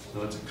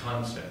 So it's a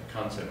concept.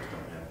 Concepts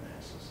don't have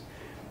masses.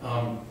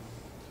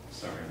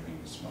 Sorry, I'm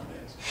being a smart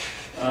ass.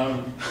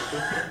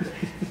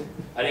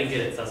 I didn't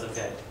get it, so that's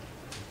okay.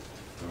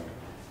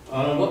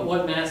 All right.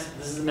 What mass?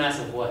 This is the mass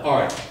of what? All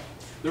right.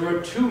 There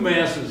are two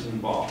masses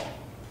involved.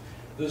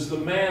 There's the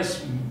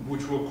mass,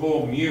 which we'll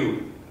call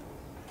mu,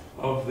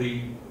 of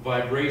the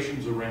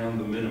vibrations around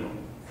the minimum.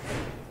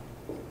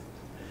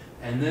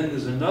 And then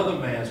there's another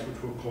mass,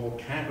 which we'll call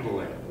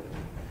capital M,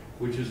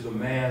 which is the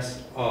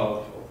mass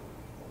of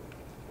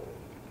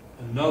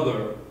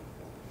another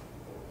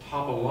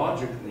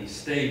topologically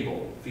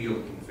stable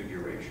field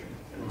configuration,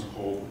 and it's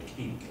called the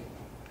kink.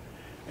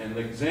 And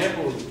the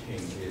example of the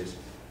kink is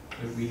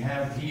that we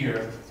have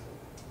here,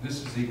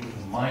 this is equal to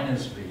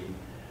minus v,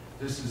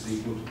 this is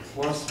equal to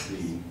plus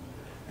v,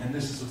 and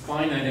this is a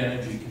finite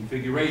energy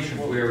configuration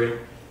where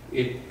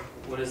it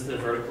What is the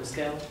vertical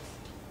scale?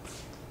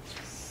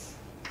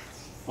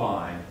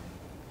 phi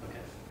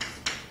Okay.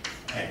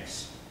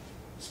 x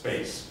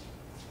space.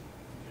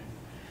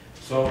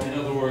 So in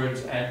other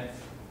words, at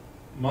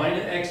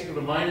x equal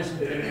to minus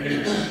infinity,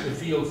 the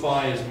field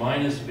phi is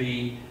minus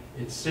v.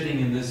 It's sitting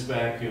in this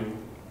vacuum,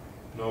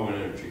 no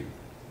energy,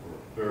 or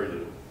very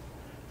little.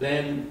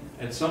 Then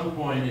at some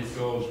point it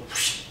goes,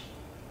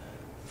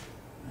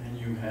 and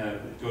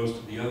it goes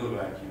to the other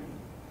vacuum.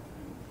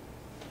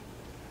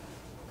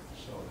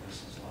 So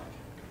this is like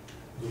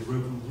the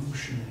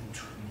revolution in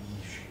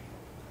Tunisia.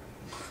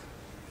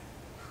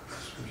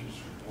 Switches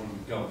from one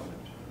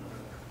government to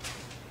another.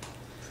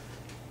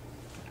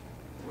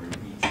 Or in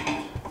Egypt.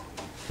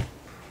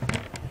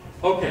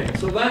 Okay,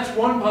 so that's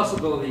one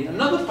possibility.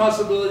 Another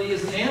possibility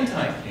is an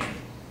anti-king.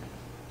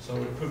 So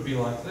it could be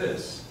like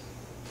this.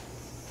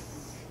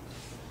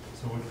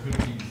 So it could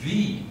be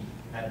v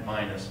at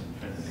minus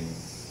infinity,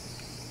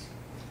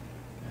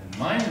 and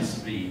minus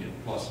v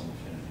at plus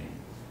infinity,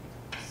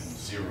 and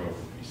 0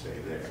 could be, say,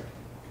 there.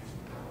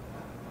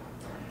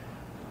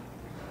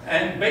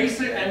 And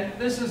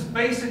this is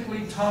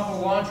basically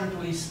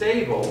topologically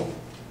stable,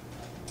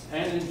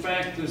 and in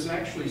fact there's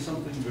actually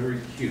something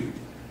very cute.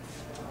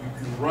 You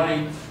can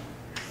write a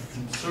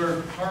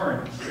conserved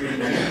current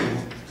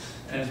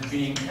as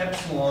being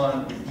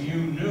epsilon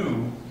mu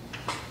nu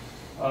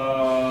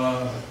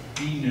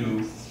d nu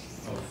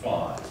of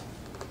phi.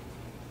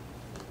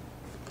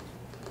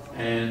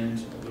 And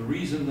the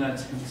reason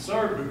that's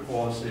conserved, of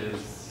course,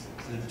 is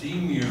that d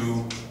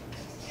mu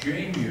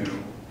j mu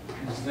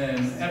is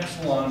then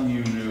epsilon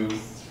mu nu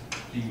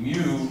d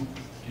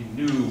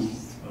nu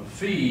of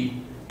phi.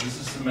 This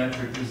is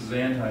symmetric, this is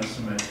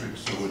anti-symmetric,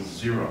 so it's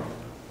 0.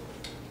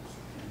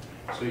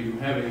 So you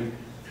have a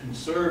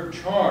conserved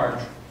charge,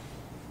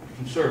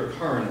 conserved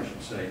current, I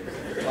should say,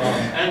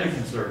 and a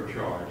conserved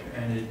charge,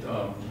 and it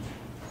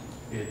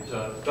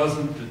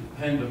doesn't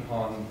depend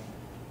upon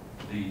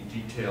the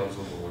details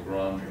of the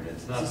Lagrangian.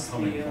 It's not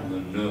coming from the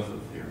Noether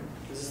theorem.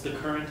 Is this the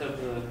current of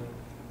the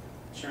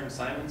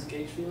Chern-Simons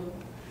gauge field?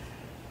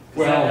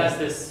 Well, that has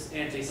this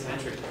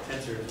anti-symmetric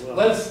tensor as well.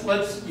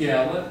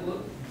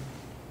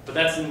 But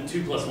that's in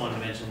 2+1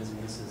 dimensions, and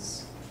this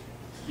is.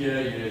 Yeah,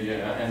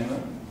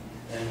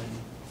 and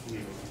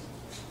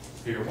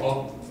here,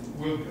 well,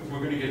 we're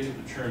going to get to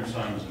the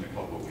Chern-Simons in a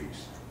couple of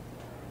weeks,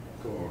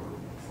 or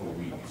a full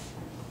week.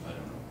 I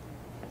don't know.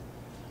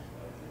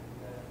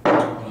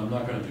 But I'm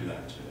not going to do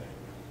that today.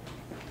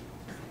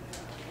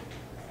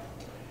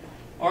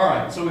 All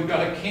right, so we've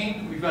got a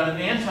kink, we've got an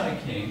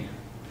anti-kink.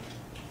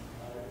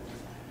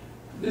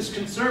 This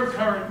conserved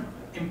current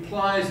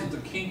implies that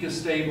the kink is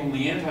stable and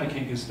the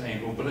anti-kink is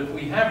stable, but if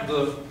we have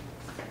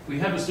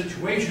a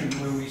situation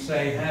where we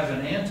say have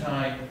an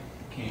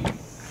anti-kink,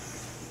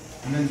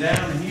 and then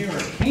down here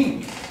a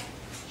kink,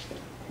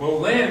 well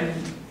then,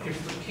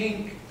 if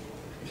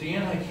the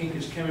anti-kink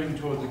is coming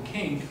toward the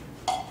kink,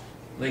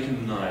 they can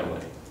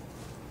annihilate.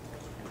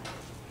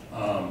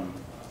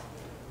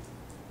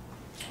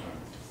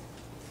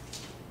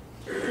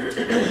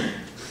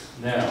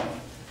 Now,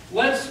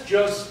 let's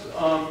just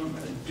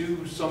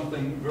do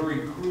something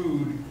very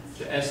crude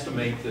to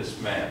estimate this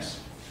mass.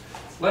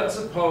 Let's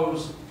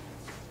suppose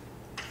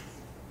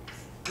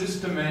this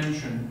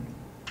dimension,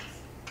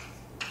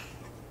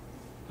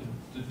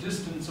 the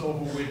distance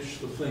over which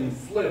the thing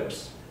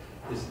flips,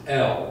 is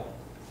L.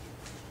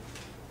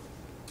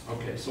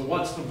 Okay, so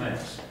what's the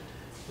mass?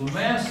 The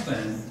mass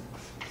then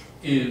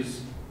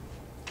is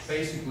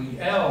basically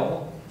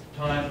L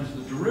times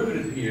the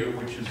derivative here,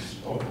 which is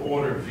of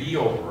order V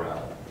over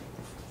L.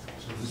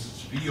 So this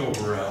is V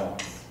over L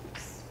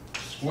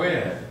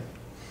squared.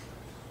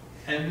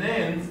 And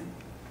then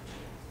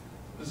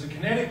there's a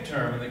kinetic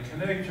term, and the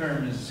kinetic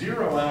term is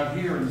 0 out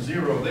here and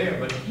 0 there,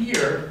 but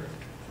here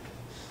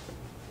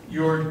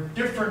you're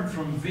different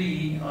from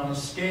V on a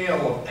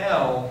scale of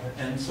L,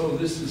 and so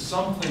this is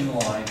something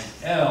like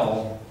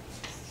L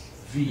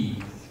V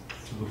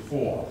to the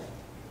 4th.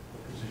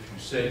 Because if you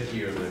said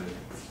here that,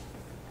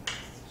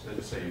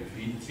 say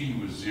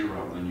V was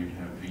 0, then you'd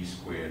have V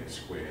squared,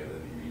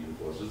 that'd be V to the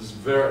 4th. So this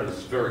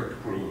is very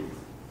crude.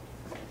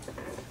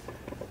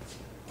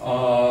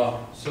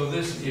 So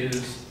this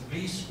is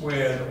V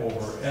squared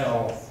over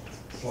L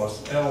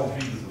plus L V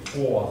to the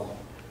 4th.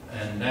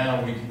 And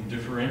now we can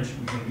differentiate,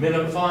 we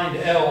can find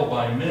L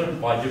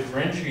by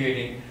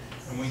differentiating,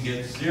 and we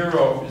get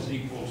 0 is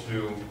equal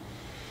to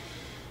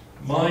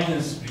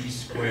minus V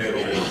squared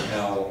over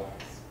L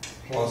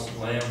plus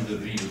lambda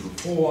V to the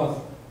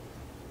 4th.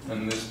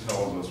 And this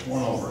tells us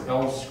 1 over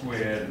L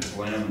squared is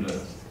lambda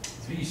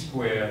V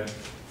squared.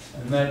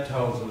 And that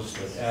tells us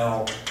that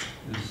L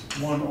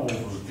is 1 over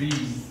V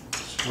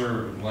square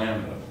root of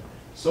lambda.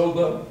 So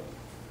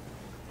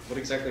what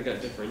exactly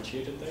got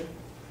differentiated there?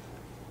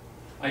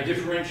 I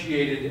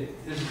differentiated,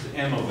 this is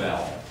M of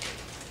L.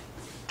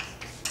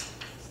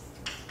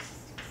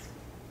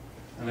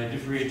 And I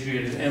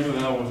differentiated M of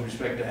L with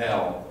respect to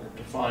L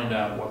to find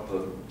out what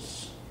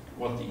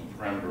the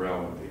parameter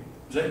L would be.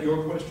 Is that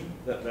your question?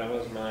 That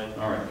was mine.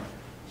 All right.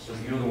 So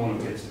you're the one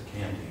who gets the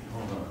candy.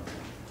 Hold on.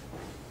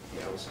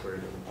 Yeah, I was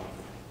squared in.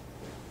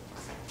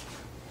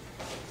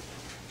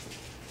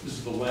 This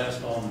is the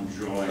last almond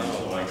joy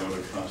until I go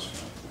to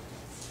Costco.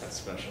 That's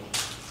special.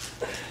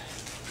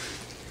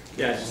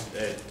 Yeah, it's just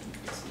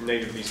it's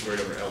negative v squared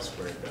over L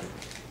squared then.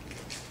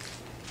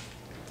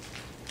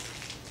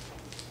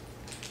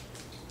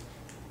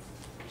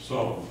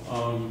 So,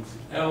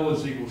 L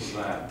is equal to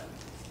that.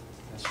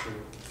 That's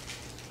true.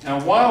 Now,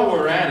 while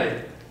we're at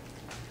it,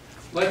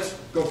 let's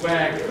go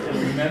back and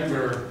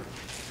remember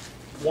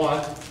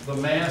what the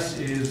mass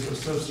is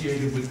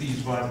associated with these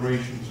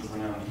vibrations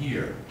around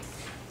here.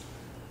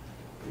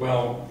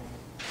 Well,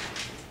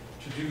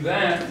 to do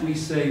that, we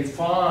say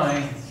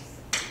phi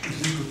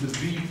is equal to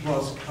v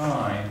plus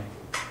chi.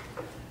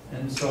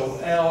 And so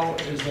L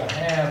is a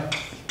half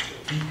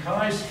v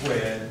chi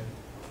squared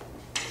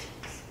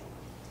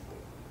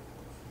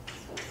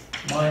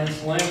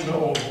minus lambda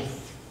over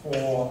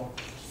 4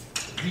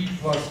 v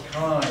plus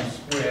chi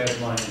squared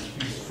minus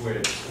v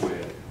squared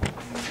squared.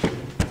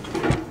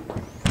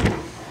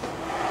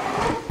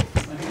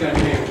 I think I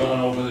may have gone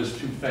over this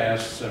too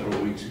fast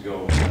several weeks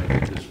ago when I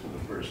did this for the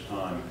first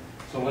time.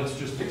 So let's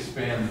just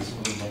expand this a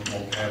little bit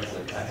more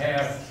carefully. A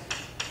half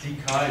v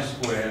chi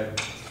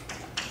squared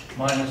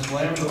minus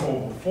lambda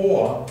over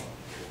 4.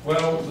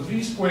 Well, the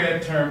v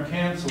squared term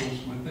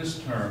cancels with this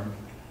term,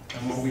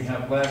 and what we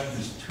have left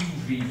is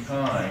 2v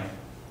chi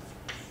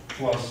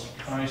plus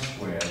chi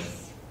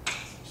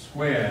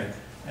squared.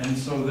 And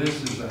so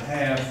this is a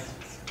half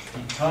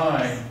v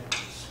chi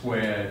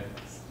squared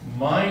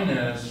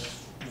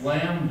minus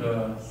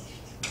lambda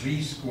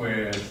v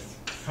squared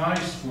chi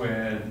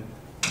squared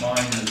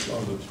minus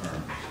other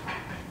terms,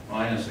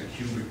 minus a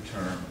cubic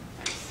term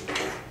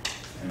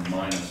and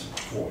minus a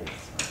fourth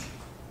term.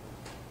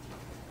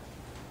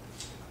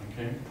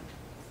 Okay?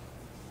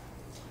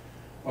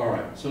 All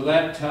right, so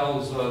that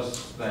tells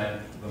us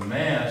that the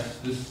mass,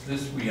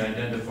 this we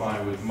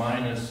identify with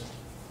minus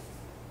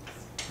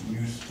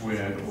mu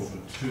squared over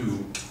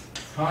 2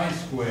 chi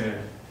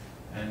squared,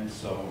 and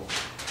so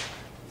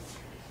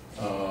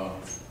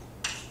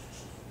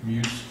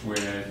mu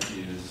squared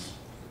is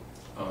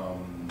 2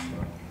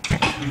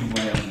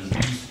 lambda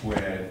v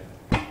squared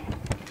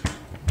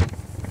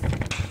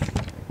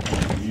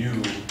and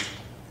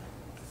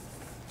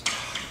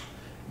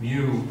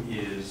mu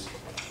is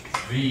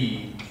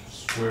v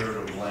square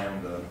root of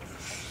lambda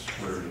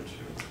square root of 2.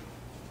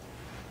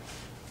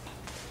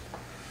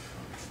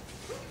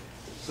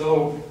 So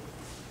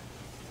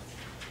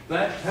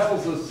that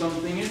tells us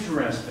something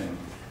interesting.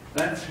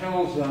 That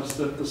tells us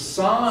that the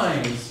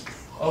size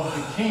of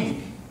the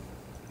kink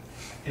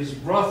is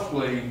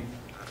roughly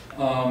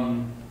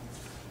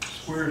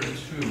square root of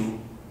 2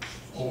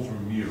 over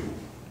mu.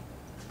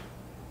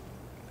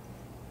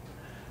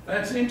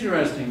 That's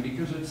interesting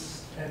because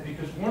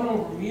 1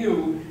 over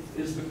mu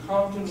is the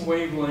Compton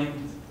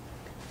wavelength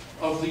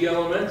of the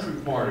elementary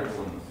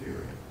particle in the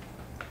theory.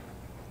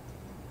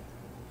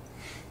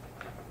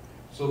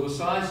 So the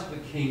size of the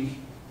kink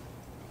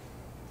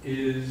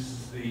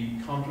is the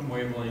Compton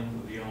wavelength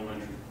of the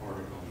elementary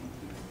particle in the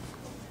theory.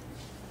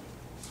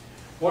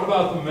 What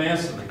about the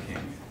mass of the kink?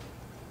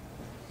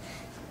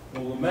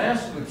 Well, the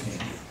mass of the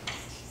kink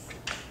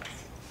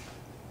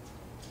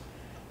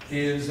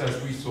is,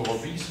 as we saw,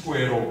 v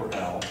squared over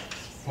L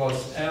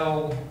plus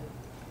L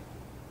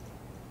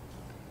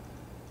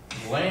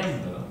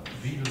lambda,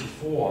 v to the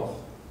 4th,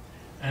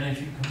 and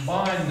if you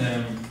combine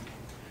them,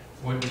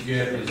 what you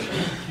get is v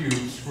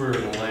cubed square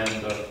root of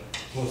lambda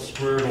plus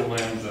square root of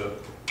lambda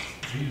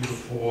v to the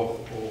 4th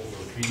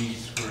over v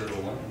square root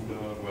of lambda.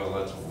 Well,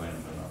 that's a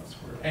lambda, not a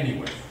square.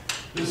 Anyway,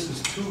 this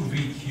is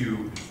 2v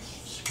cubed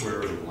square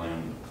root of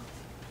lambda.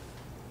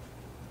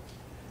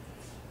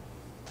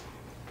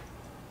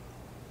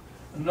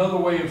 Another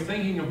way of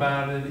thinking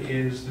about it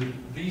is that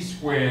v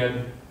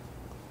squared,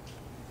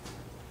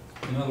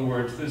 in other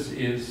words, this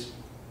is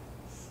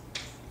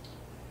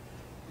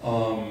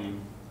how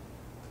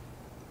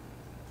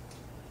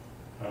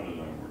did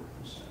I work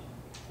this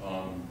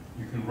out?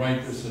 You can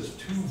write this as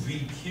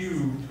 2v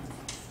cubed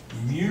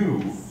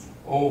mu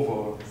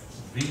over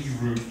v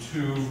root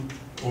 2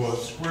 or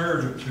square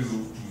root of 2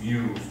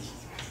 mu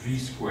v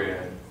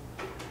squared.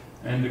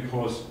 And of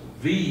course,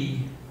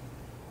 v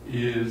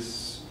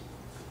is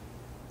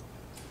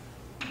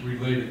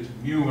related to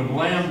mu and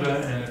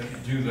lambda, and if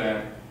you do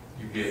that,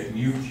 you get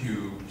mu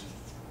cubed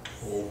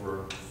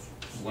over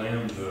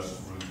lambda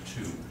root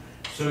 2.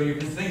 So you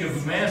can think of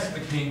the mass of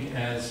the kink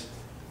as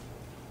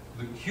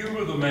the cube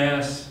of the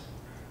mass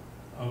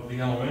of the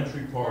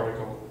elementary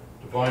particle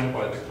divided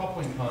by the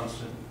coupling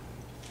constant.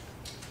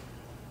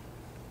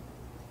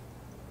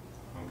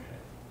 Okay.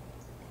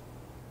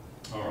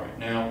 All right,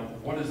 now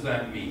what does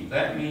that mean?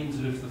 That means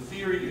that if the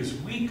theory is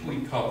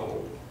weakly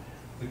coupled,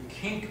 the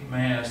kink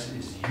mass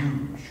is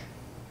huge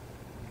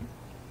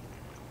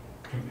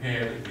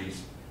compared at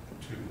least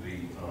to the,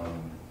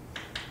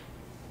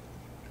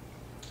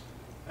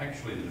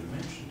 actually the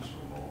dimensions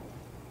are wrong.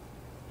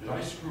 Did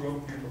I screw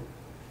up here?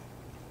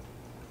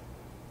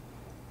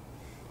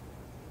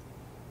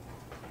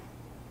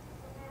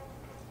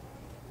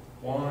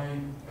 Why?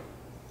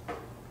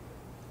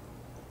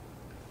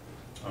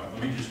 All right,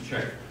 let me just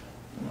check,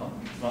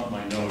 not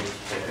my notes,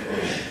 but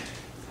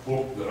the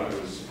book that I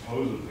was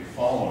supposedly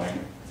following.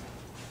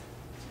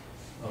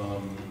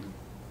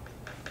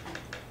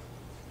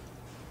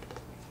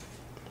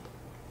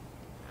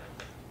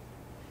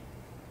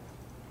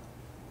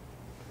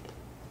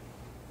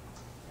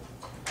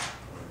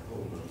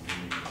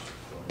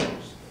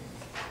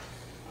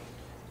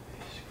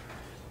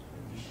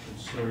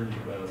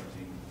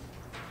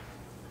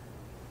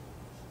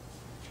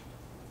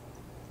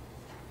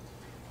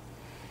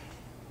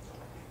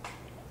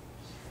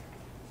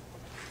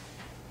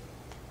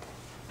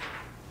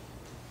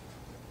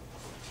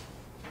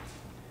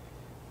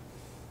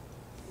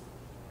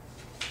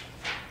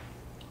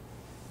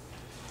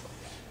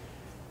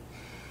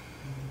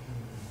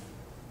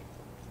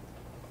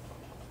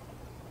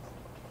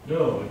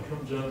 No, it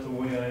comes out the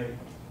way I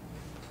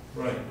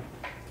write.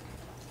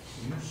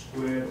 Mu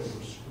squared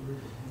over square root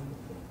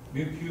of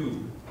mu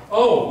cubed.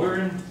 Oh, we're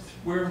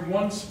in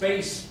one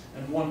space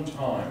and one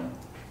time.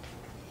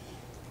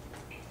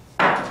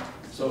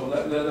 So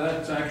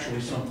that's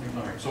actually something.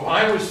 All right. So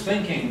I was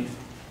thinking,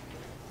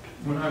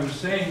 when I was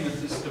saying that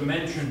this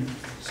dimension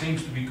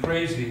seems to be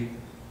crazy,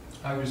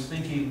 I was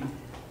thinking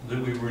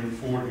that we were in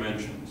 4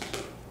 dimensions.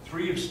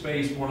 3 of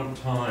space, 1 of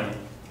time.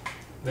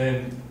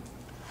 Then,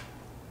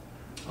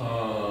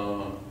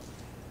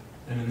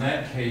 and in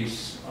that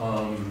case,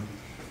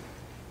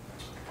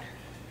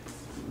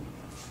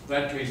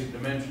 the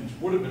dimensions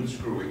would have been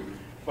screwy.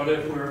 But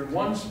if we're in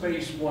 1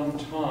 space, 1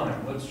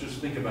 time, let's just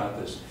think about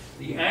this.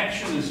 The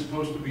action is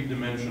supposed to be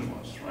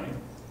dimensionless, right?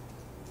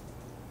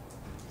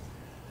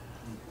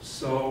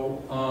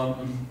 So,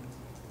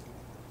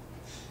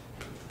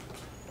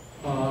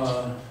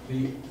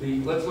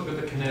 let's look at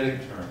the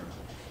kinetic term.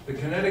 The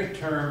kinetic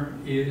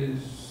term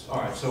is,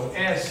 all right, so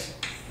S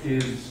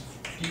is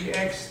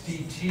dx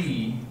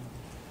dt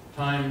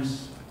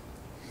times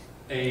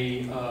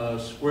a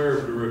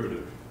square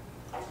derivative.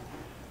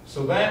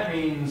 So that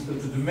means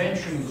that the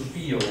dimension of the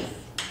field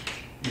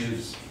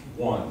is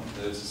 1.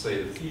 That is to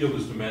say, the field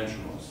is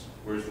dimensionless,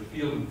 whereas the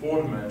field in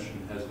 4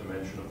 dimension has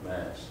dimension of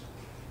mass.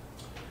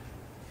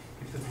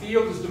 If the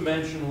field is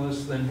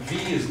dimensionless, then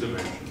V is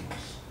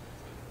dimensionless.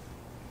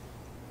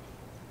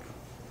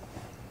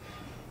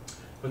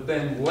 But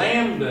then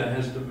lambda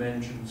has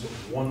dimensions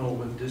of 1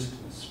 over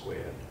distance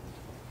squared.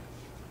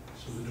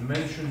 So the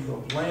dimension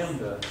of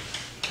lambda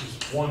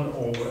is 1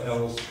 over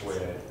L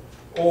squared,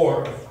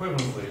 or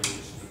equivalently,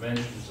 it's the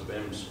dimensions of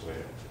M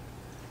squared.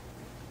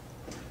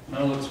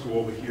 Now let's go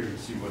over here and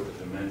see what the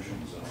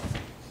dimensions are.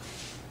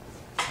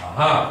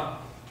 Aha!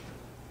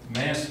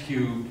 Mass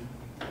cubed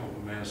over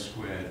mass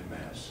squared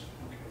mass.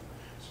 Okay.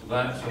 So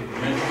that's the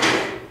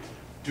dimensions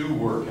do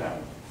work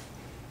out.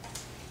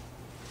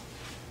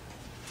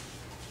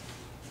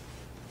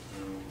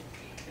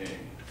 Okay.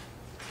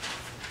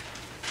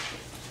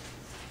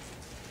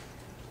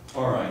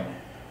 All right.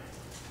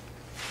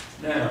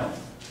 Now,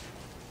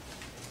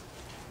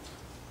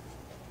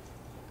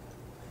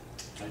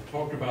 I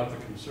talked about the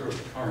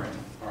conserved current.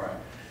 All right.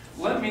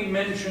 Let me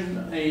mention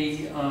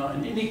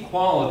an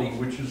inequality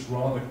which is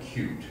rather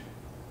cute.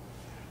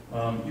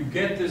 You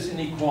get this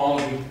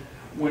inequality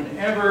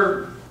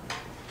whenever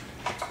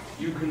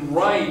you can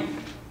write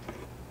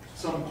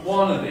some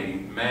quantity,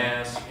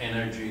 mass,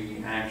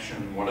 energy,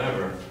 action,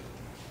 whatever,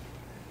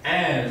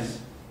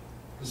 as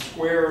the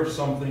square of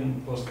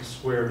something plus the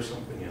square of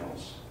something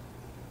else.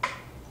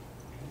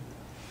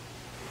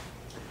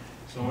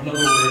 So in other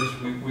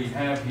words, we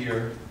have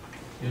here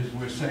is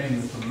we're saying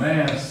that the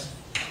mass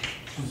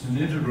is an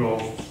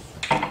integral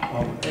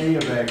of a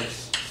of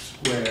x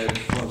squared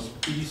plus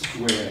b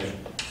squared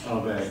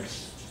of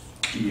x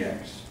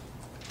dx.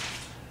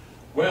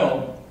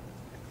 Well,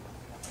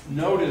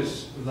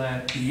 notice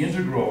that the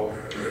integral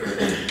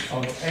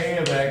of a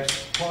of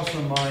x plus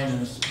or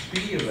minus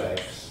b of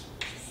x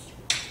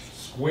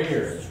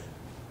squared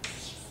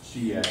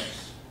dx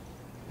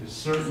is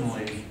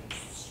certainly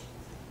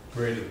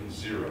greater than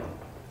 0.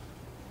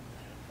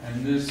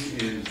 And this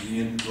is the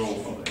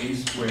integral of a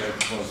squared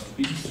plus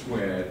b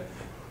squared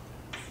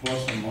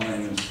plus or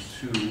minus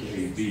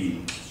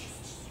 2ab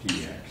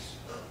dx.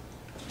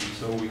 And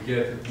so we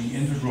get that the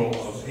integral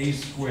of a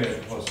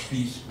squared plus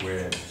b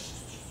squared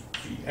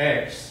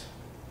dx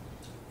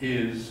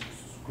is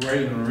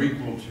greater than or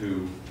equal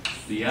to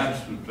the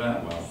absolute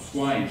value, well,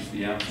 twice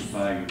the absolute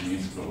value of the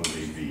integral of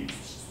ab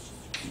dx.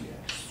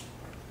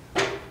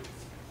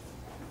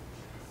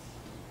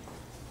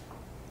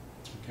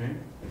 Okay?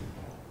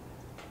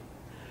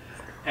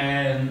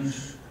 And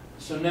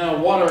so now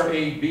what are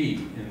AB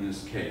in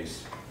this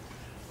case?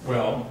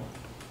 Well,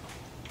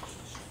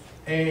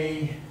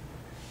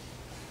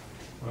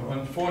 well,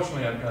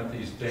 unfortunately I've got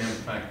these damn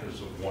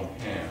factors of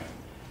 1/2.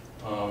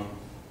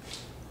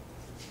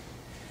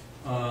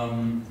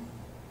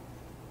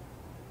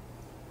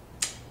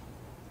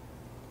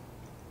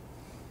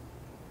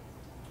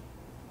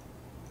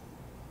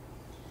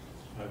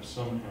 I've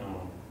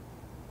somehow,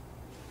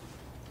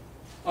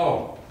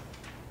 oh,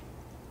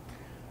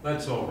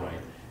 that's all right.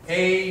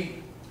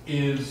 A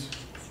is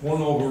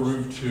 1 over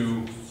root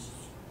 2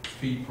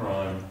 phi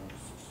prime,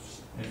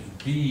 and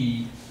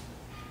B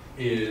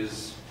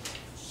is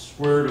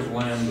square root of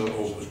lambda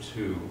over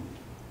 2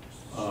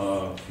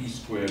 phi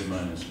squared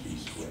minus b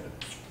squared.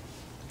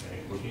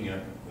 Okay, looking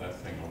at that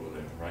thing over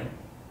there, right?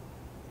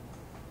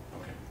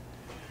 Okay.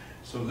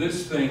 So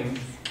this thing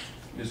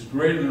is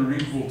greater than or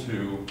equal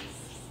to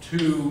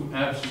 2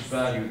 absolute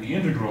value, the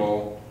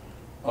integral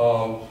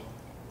of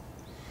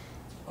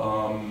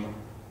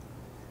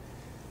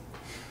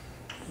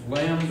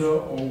lambda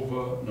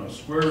over, no,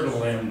 square root of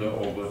lambda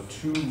over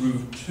 2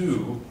 root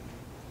 2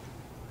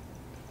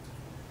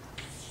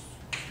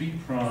 phi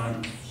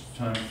prime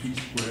times phi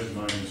squared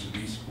minus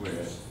b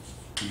squared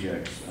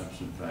dx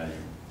absolute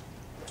value.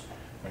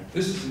 Right.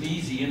 This is an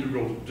easy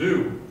integral to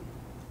do,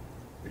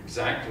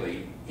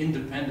 exactly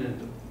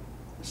independent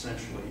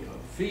essentially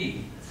of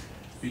phi,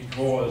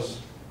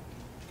 because,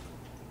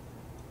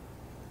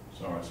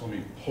 sorry, so let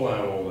me pull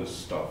out all this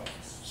stuff.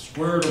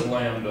 Square root of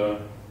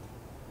lambda,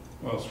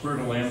 well, square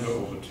root of lambda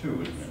over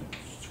 2, isn't it?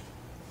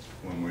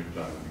 When we're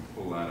done,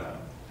 we pull that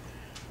out.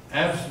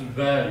 Absolute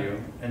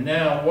value, and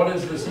now what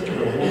is this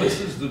integral? Well,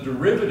 this is the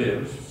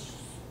derivative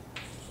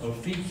of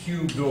phi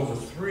cubed over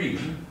 3,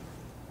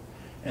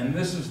 and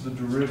this is the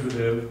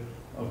derivative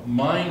of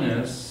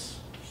minus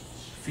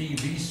phi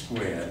v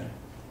squared.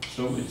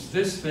 So it's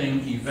this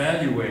thing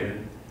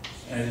evaluated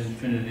at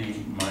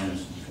infinity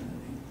minus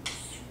infinity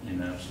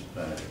in absolute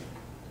value.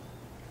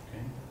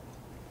 Okay?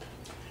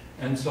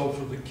 And so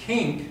for the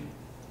kink,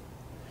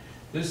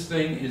 this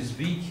thing is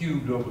v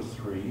cubed over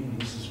 3, and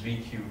this is v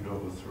cubed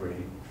over 3.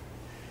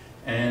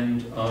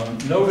 And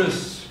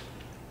notice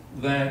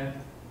that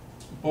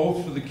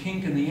both for the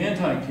kink and the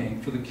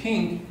anti-kink, for the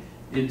kink,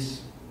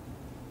 it's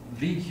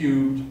v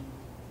cubed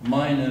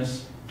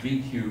minus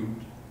v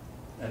cubed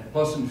at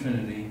plus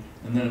infinity,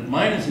 and then at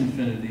minus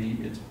infinity,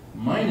 it's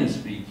minus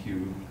v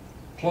cubed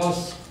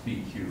plus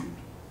v cubed.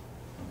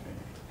 Okay.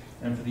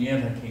 And for the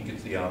anti-kink,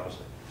 it's the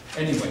opposite.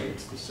 Anyway,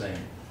 it's the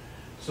same.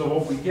 So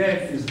what we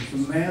get is that the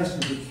mass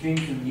of the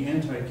kink and the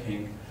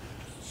anti-kink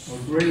are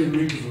greater than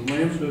or equal to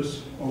lambda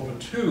over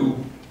 2.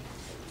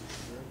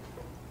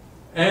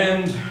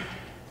 And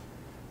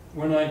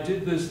when I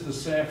did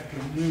this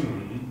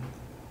afternoon,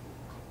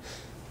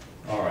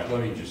 all right,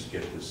 let me just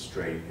get this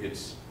straight.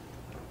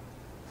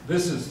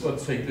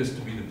 Let's take this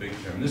to be the big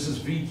term. This is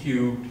v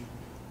cubed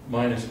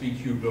minus v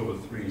cubed over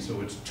 3,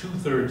 so it's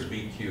 2/3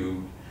 v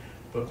cubed,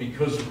 but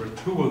because there are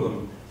 2 of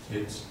them,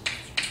 it's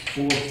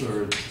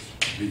 4/3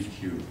 v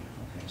cubed.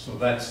 Okay, so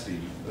that's the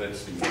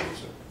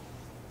answer.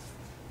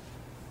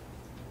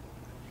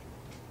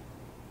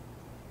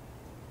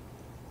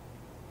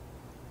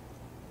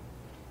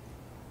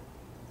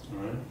 All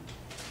right.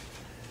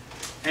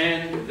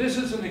 And this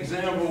is an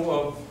example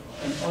of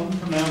an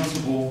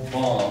unpronounceable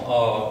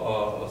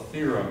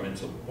theorem.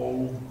 It's a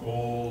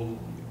Bogol.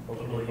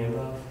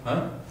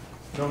 Huh?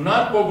 No,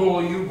 not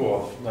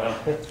Bogoliubov. No.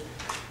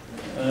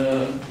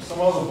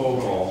 Some other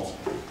Bogol.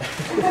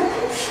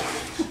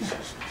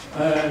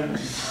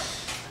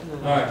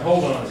 All right,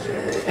 hold on a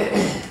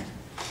second.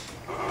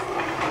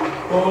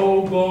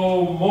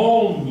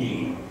 Bogomolny.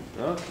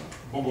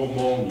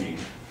 Bogomolny.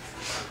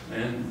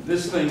 And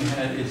this thing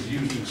is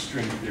used in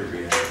string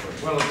theory, actually.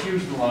 Well, it's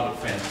used in a lot of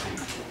fancy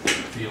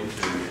field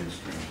theory and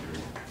string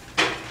theory.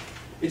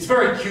 It's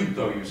very cute,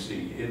 though, you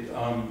see.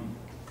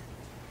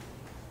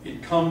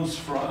 It comes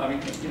from, I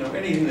mean, you know,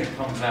 anything that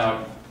comes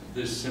out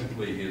this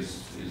simply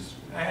is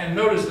and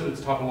notice that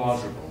it's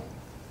topological,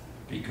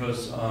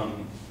 because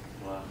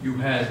you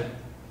had,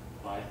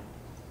 Why?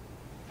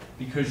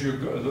 because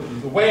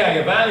the way I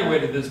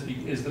evaluated this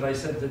is that I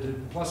said that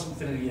at plus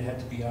infinity it had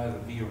to be either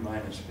v or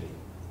minus v.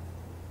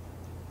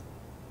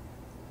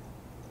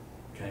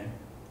 Okay?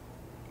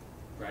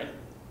 Right?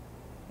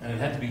 And it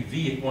had to be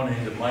v at one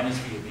end and minus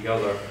v at the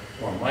other,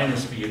 or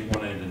minus v at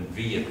one end and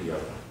v at the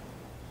other.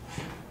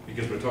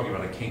 Because we're talking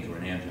about a kink or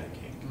an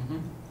anti-kink. Mm-hmm.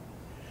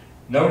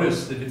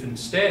 Notice that if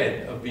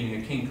instead of being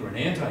a kink or an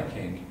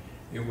anti-kink,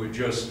 it were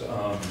just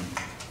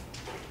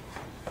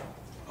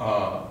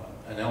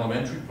an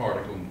elementary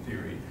particle in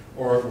theory,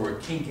 or it were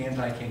a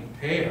kink-anti-kink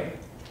pair,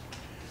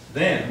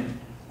 then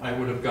I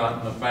would have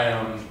gotten a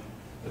bound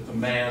that the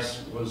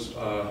mass was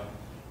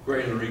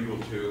greater or equal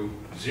to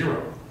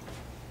 0,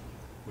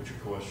 which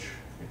of course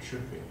it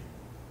should be.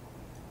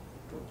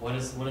 What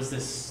is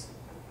this?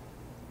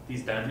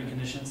 These boundary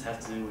conditions have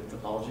to do with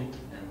topology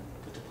and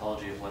the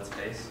topology of what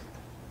space?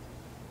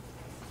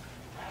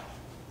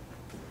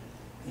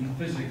 In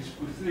physics,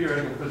 with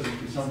theoretical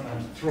physics, we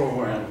sometimes throw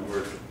around the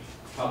word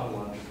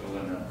topological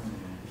in a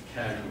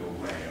casual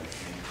way.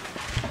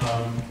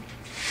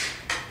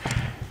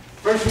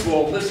 First of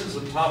all, this is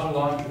a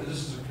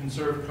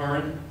conserved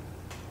current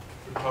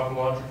for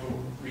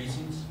topological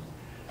reasons,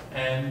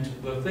 and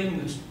the thing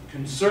that's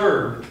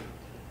conserved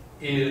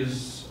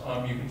is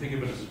you can think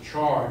of it as a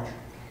charge,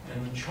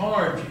 and the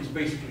charge is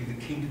basically the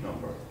kink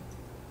number.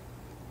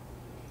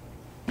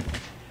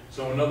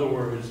 So in other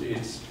words,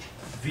 it's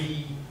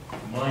V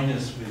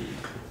minus V.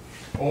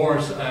 Or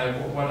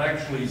what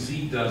actually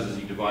Z does is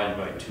he divides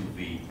by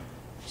 2V.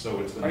 So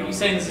it's the Are you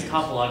saying this is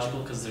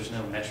topological because there's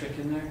no metric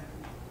in there?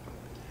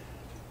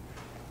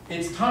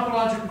 It's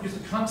topological because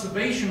the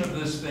conservation of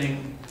this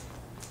thing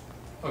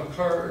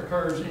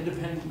occurs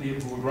independently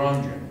of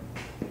Lagrangian.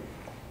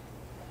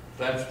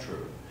 That's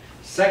true.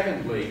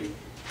 Secondly,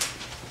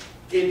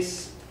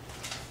 it's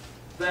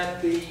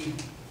that the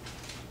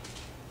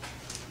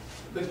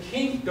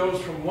kink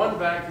goes from one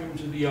vacuum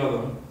to the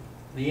other.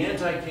 The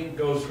anti-kink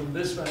goes from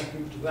this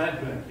vacuum to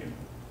that vacuum.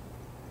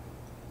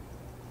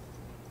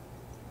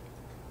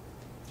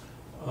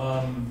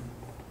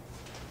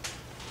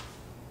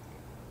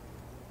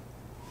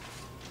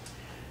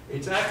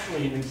 It's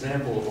actually an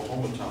example of a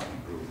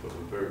homotopy group of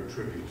a very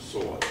trivial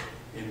sort,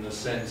 in the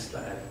sense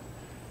that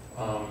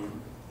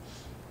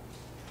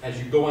as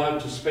you go out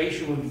to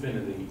spatial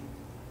infinity,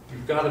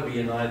 you've got to be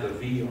in either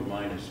V or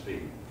minus V.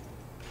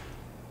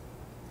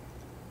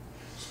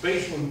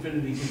 spatial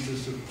infinity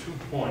consists of 2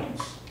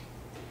 points.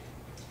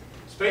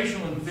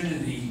 Spatial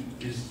infinity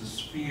is the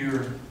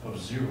sphere of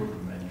 0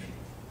 dimension.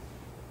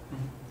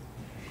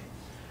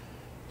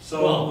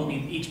 So, Well, I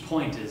mean, each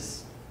point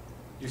is,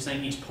 you're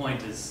saying each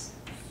point is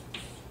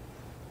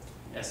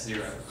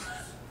S0.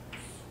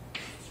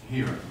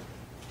 here.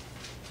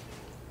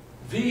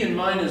 V and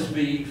minus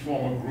V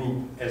form a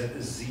group as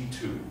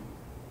Z2,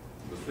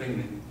 the thing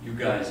that you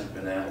guys have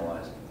been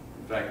analyzing.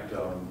 In fact,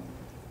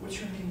 what's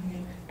your name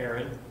again?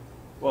 Aaron?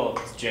 Well,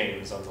 it's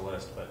James on the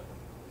list, but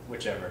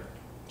whichever.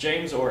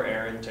 James or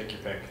Aaron, take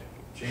your pick.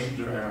 James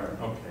or Aaron,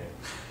 okay.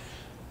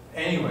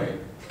 Anyway,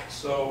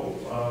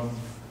 so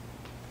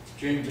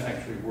James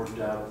actually worked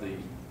out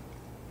in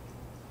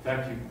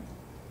fact,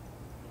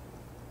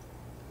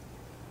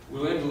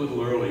 we'll end a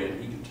little early and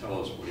he can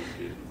tell us what he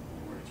did.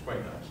 It's quite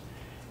nice.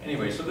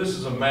 Anyway, so this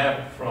is a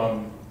map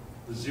from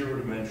the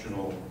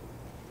 0-dimensional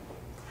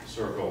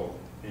circle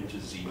into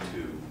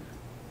Z2.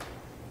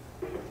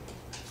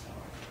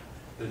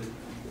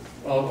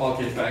 I'll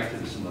get back to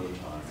this another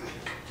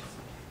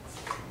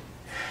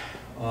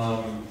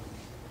time.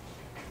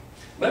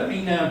 Let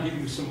me now give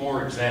you some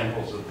more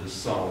examples of this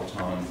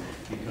soliton,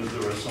 because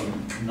there are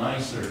some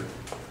nicer.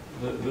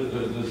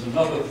 There's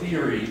another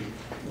theory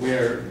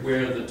where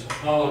the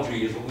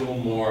topology is a little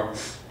more.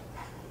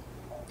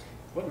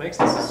 What makes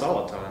this a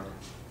soliton?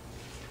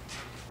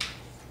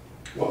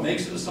 What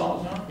makes it a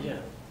soliton?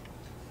 Yeah.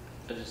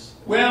 I just...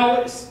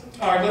 Well,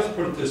 all right, let's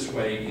put it this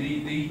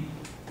way.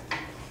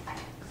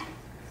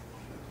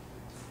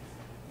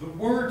 The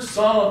word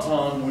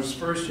soliton was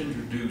first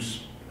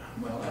introduced,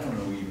 well, I don't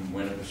know even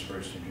when it was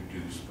first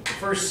introduced, but the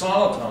first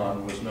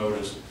soliton was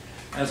noticed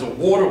as a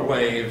water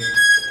wave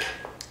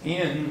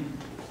in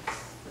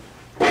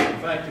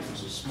fact, it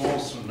was a small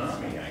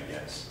tsunami, I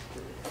guess.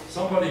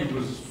 Somebody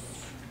was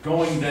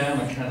going down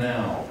a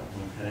canal,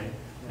 okay,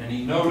 and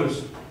he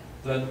noticed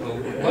that the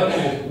level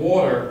of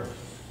water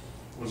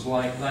was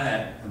like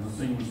that, and the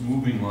thing was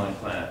moving like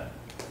that.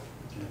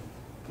 Okay.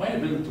 Might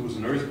have been that there was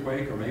an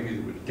earthquake, or maybe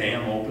the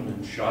dam opened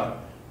and shut,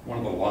 one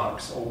of the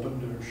locks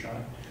opened or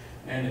shut,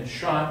 and it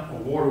shot a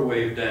water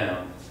wave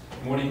down.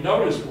 And what he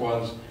noticed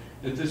was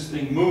that this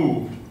thing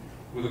moved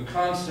with a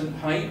constant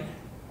height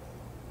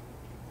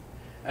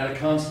at a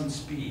constant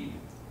speed.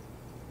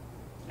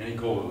 And he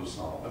called it a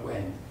solid.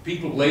 And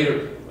people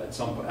later, at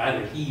some point,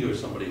 either he or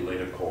somebody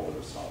later called it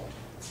a solid.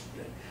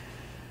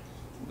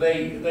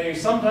 They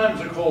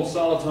sometimes are called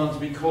solitons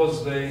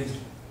because they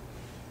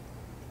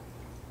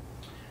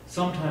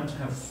sometimes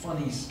have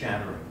funny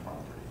scattering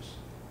properties.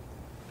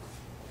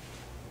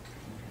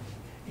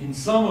 In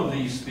some of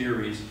these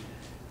theories,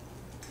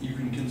 you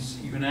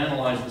can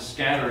analyze the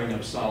scattering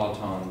of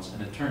solitons,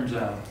 and it turns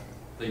out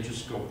they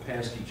just go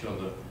past each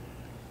other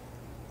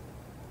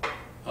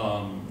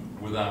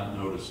without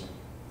noticing,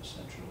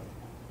 essentially.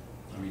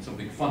 I mean,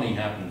 something funny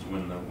happens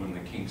when the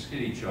kinks hit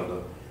each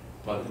other,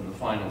 but in the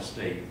final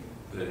state,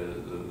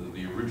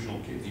 the original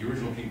kink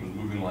was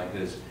moving like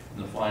this.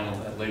 In the final,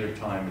 at later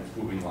time, it's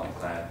moving like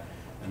that,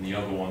 and the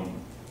other one,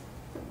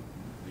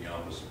 the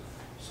opposite.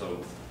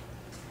 So,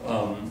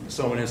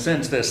 so in a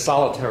sense, they're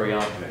solitary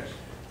objects.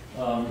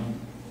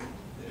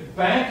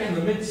 Back in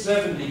the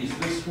mid-70s,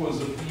 this was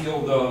a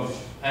field of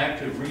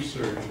active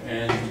research,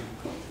 and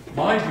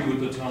my view at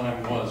the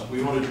time was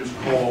we ought to just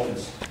call a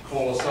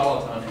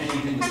soliton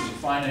anything that was a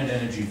finite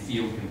energy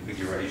field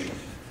configuration.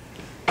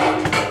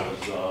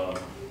 Because,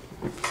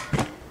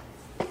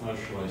 how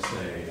shall I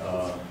say,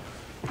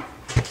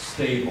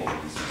 stable.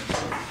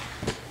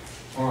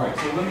 All right,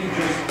 so let me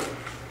just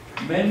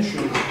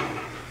mention,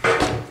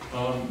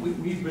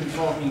 we've been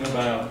talking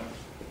about,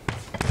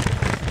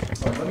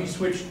 let me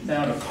switch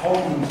now to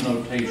Coleman's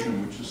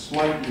notation, which is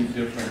slightly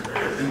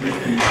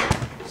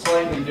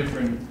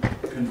different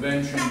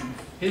convention.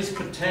 His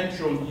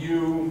potential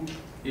U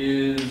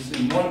is,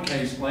 in one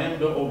case,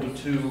 lambda over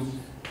 2,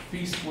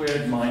 phi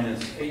squared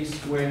minus a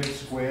squared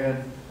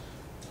squared.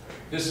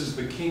 This is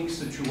the kink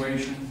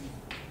situation.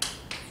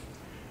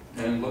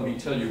 And let me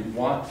tell you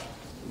what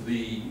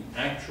the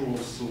actual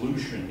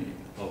solution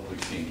of the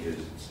kink is.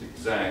 It's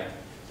exact.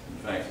 In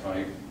fact,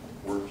 I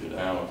worked it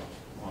out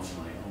on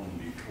my own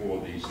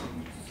before these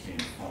things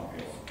became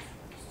popular.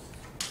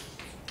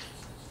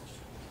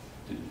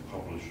 Didn't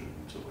publish it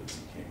until it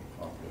became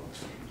popular,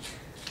 which was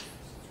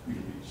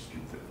really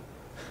stupid.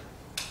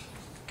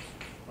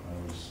 But I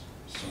was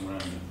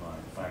surrounded by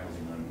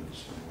faculty members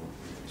who were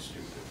really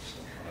stupid, so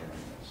I don't know.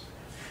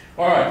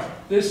 All right,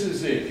 this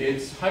is it.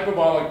 It's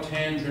hyperbolic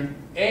tangent,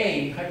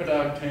 a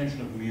hyperbolic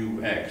tangent of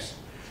mu x.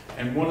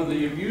 And one of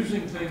the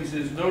amusing things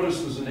is,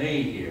 notice there's an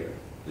A here.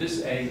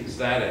 This A is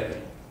that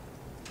A,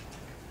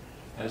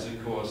 as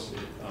of course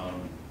it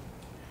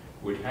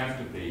would have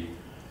to be.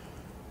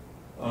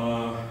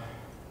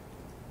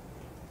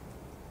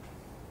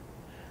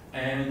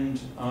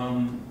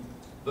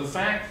 The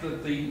fact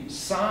that the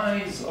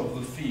size of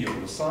the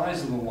field, the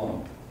size of the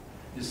lump,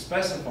 is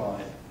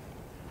specified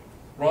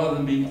rather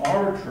than being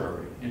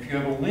arbitrary. If you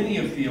have a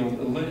linear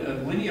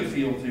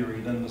field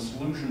theory, then the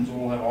solutions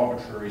all have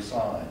arbitrary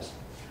size.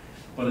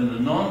 But in a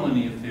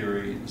nonlinear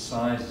theory, the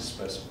size is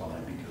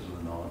specified because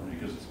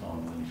it's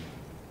nonlinear.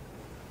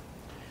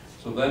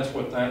 So that's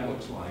what that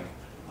looks like.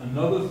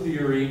 Another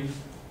theory,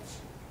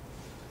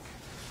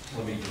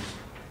 let me just,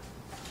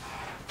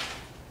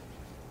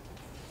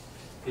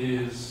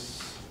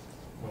 is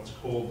what's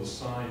called the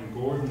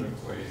sine-Gordon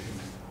equation,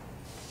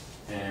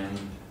 and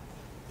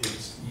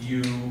it's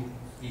U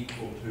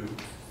equal to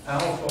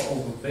alpha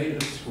over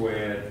beta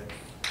squared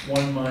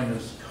 1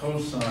 minus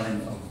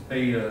cosine of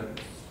beta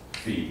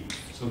phi.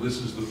 So this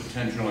is the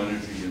potential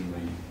energy in the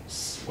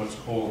what's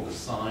called the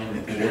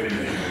sine-Gordon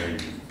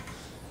equation.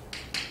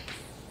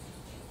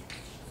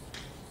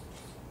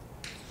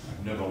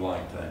 I've never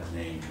liked that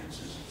name.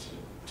 It's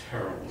a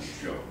terrible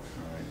joke.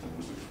 All right, there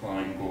was a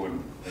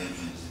sine-Gordon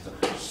equation. It's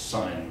the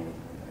sine.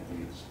 I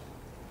think it's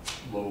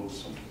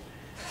loathsome.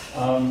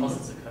 Plus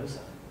it's a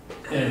cosine.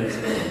 Yeah, it's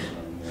a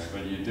cosine, yeah,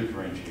 but you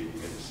differentiate, you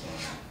get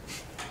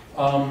a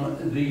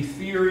sine. The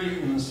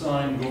theory in the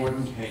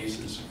sine-Gordon case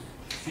is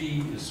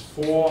phi is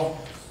 4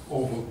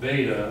 over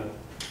beta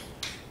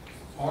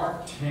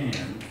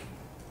arctan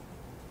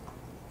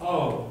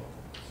of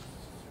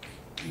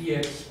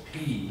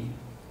exp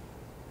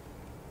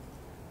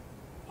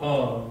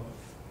of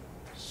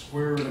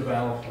square root of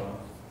alpha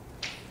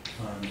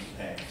times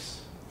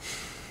x.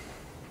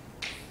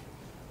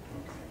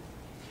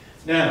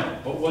 Now,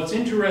 but what's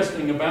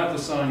interesting about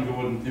the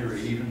sine-Gordon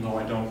theory, even though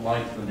I don't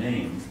like the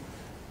name,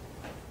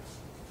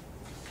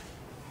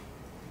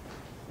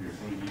 we're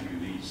going to give you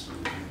these so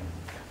that you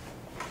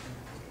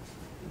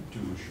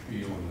can do a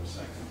spiel in a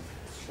second.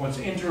 What's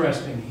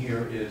interesting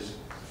here is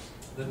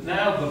that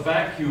now the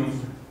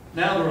vacuum,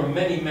 now there are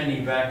many,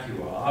 many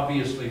vacua.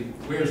 Obviously,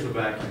 where's the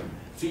vacuum?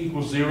 Phi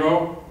equals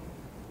 0,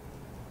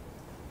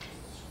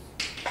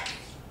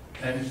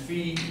 and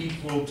phi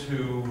equal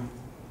to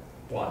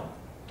what?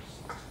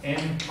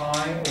 N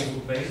pi over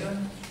beta,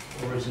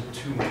 or is it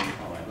 2 n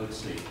pi? Let's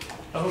see.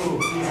 Oh,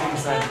 he's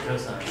inside the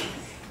cosine.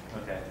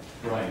 Okay.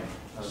 Right.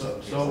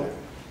 So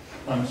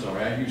I'm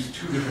sorry, I used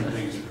 2 different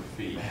things for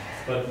phi.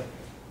 But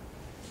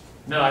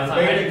no,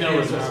 I didn't know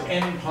it was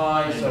n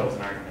pi, I didn't know it was so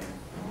an argument.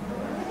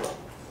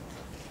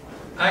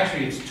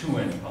 actually it's 2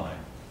 n pi.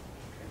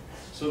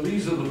 So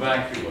these are the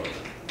vacua.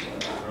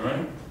 All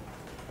right?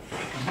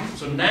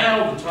 So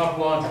now the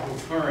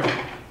topological current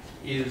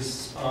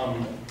is,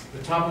 the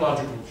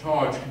topological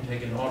charge can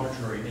take an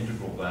arbitrary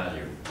integral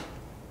value.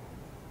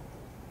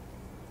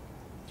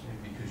 Okay,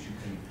 because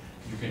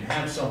you can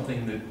have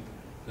something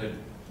that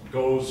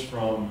goes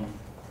from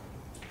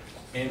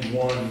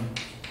n1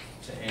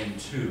 to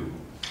n2,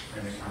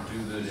 and it can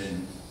do that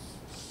in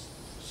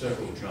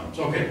several jumps.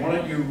 Okay, why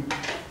don't you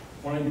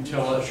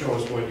show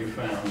us what you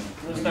found?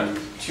 There's not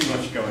too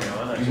much going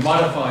on. You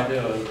modified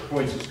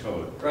Poitz's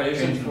code. Right,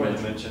 it's Changed in 4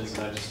 dimensions. dimensions,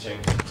 and I just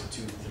changed it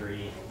to 2,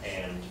 3,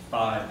 and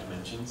 5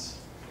 dimensions.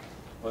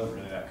 Wasn't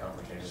really that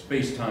complicated.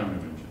 Space-time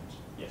dimensions.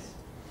 Yes.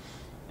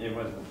 It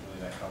wasn't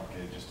really that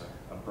complicated, just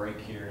a break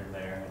here and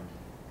there, and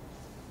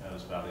that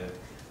was about it.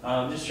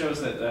 This shows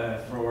that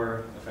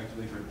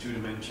effectively for 2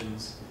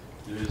 dimensions,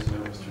 there is no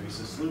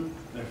hysteresis loop,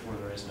 therefore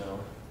there is no...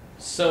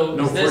 So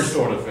No is this, first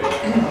order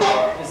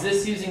phase. is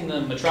this using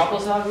the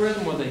Metropolis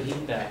algorithm or the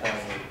heat back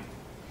algorithm?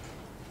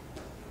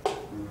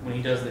 When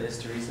he does the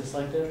hysteresis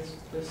like this?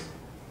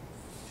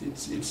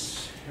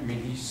 I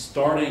mean, he's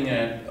starting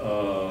at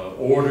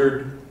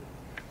ordered,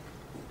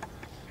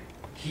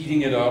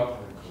 heating it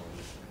up,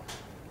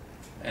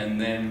 and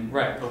then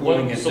Right, but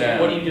cooling what, it so down.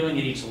 what are you doing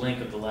at each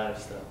link of the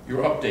lattice though?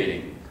 You're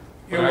updating.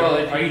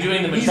 Are you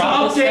doing the He's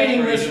Metropolis step, updating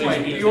or are you this doing way.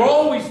 the heat You're back?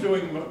 always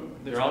doing.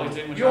 They're always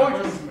doing You're always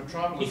Metropolis? doing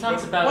Metropolis. He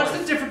talks but about- what's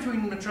the difference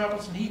between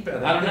Metropolis and heat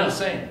bath? I don't They're know. the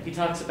same. He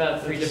talks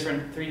about three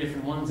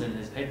different ones in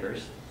his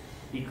papers.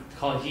 He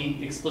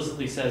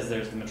explicitly says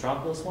there's the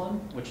Metropolis one,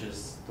 which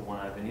is the one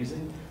I've been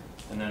using,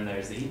 and then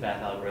there's the heat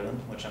bath algorithm,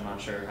 which I'm not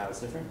sure how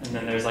it's different, and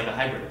then there's like a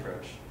hybrid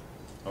approach.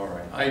 All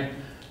right.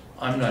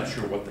 I'm not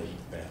sure what the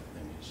heat bath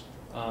thing is.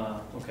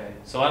 Okay,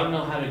 so I don't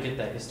know how to get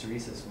that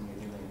hysteresis when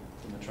you're doing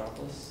the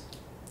Metropolis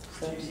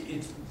steps.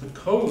 It's the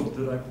code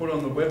that I put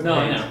on the web page. No,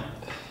 I know.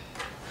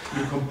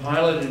 You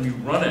compile it and you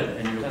run it,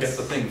 and you'll get That's-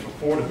 the thing for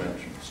 4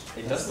 dimensions.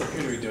 It doesn't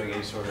appear to be doing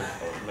any sort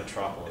of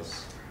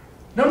Metropolis.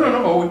 No.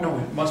 Oh, no,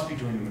 it must be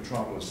doing the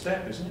Metropolis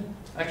step, isn't it?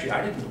 Actually,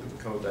 I didn't look at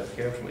the code that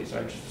carefully, so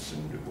I just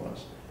assumed it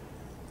was.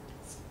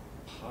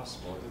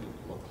 Possible, it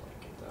didn't look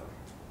like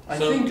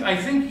it though. I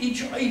think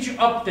each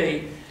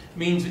update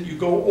means that you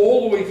go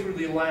all the way through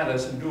the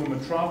lattice and do a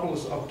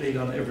Metropolis update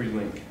on every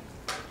link.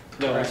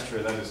 No, that's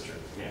true, that is true.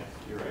 Yeah,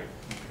 you're right.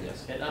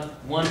 Yes.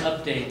 One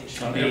update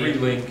should On be every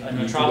link, a you do the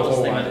Metropolis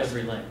whole thing on lattice.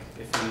 every link.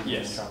 If you use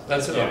Yes. Metropolis.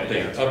 That's an Yeah, update.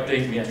 yeah, that's right.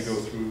 Update means Yes. you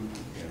go through,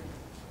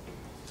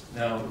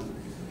 Now,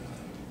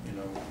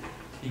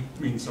 heat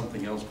means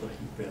something else, but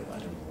heat bath, I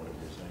don't know what it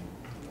is.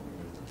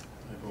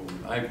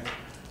 I've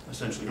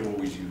essentially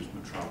always used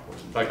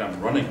Metropolis. In fact, I'm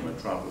running a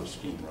Metropolis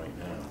scheme right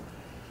now,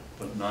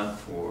 but not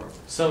for.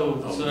 So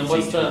then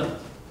what's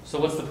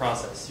the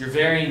process? You're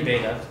varying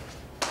beta.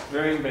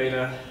 Varying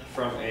beta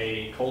from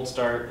a cold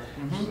start,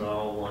 which is Mhm.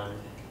 all 1,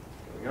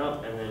 going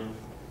up, and then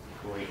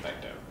cooling it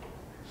back down.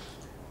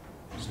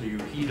 So you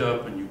heat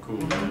up and you cool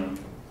down,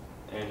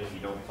 And if you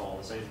don't follow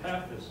the same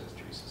path as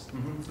hysteresis.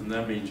 Mm-hmm. and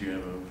that means you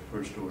have a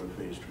first order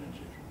phase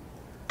transition.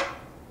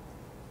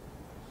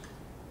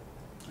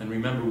 And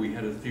remember, we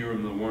had a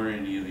theorem, there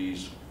weren't any of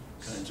these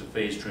kinds of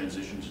phase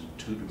transitions in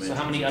 2 dimensions. So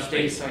how many of updates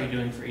space-time. are you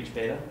doing for each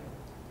beta?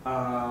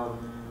 I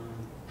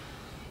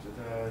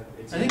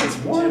I think it's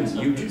one.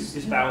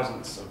 It's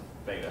thousandths of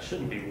beta. That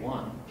shouldn't be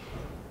 1.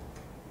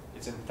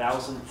 It's in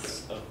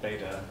thousandths of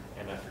beta,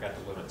 and I forgot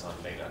the limits on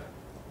beta.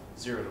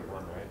 0 to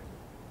 1, right?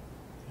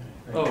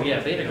 Oh, yeah,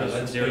 beta goes from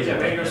that's 0 to Yeah,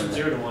 1. beta goes from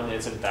 0 to 1, and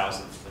it's in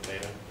thousandths of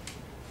beta.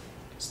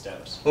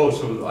 Steps. Oh,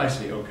 so I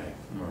see, okay,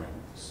 all right.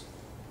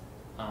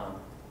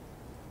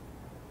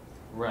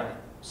 Right,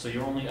 so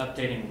you're only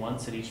updating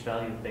once at each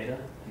value of beta,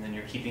 and then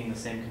you're keeping the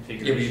same Yeah,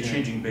 configuration. but you're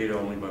changing beta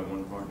only by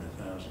 1 part in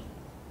 1,000.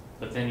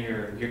 But then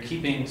you're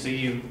keeping, so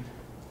you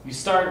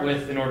start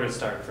with, in order to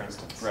start, for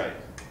instance. Right.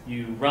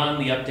 You run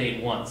the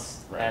update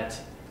once Right. at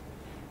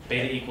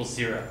beta equals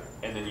 0.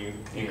 And then you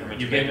Yeah. increment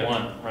You your get beta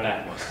 1 right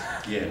back.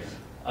 Yes.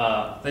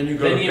 Uh, Then you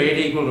go Then to you- beta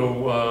equal to,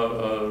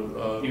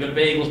 you go to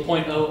beta equals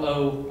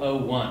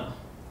 0.0001,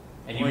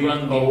 and you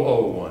run the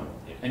 0.001,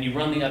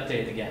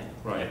 update again,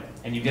 right.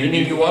 and you get a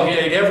Meaning new you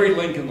update every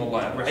link in the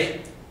lattice.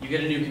 right. You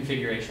get a new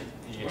configuration.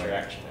 You get your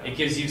action out. It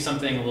gives you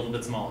something a little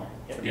bit smaller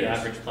for the Yes.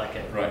 average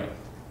plaquette. Right.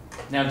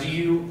 Now, do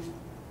you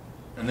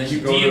And then you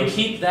go to.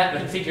 keep that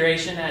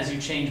configuration as you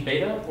change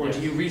beta, or do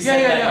you Yeah, reset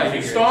that yeah, yeah,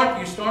 configuration?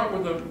 you start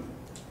with a,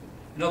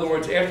 in other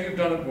words, after you've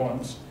done it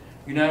once,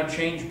 you now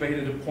change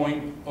beta to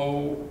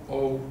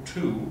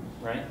 0.002,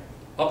 Right.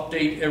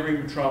 update every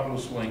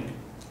Metropolis link,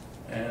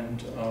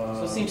 and,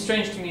 So it seems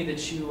strange to me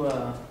that you.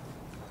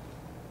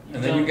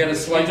 and then you get a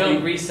slightly. You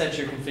don't reset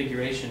your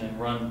configuration and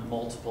run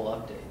multiple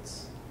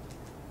updates.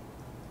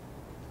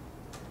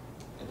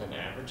 And then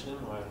average them?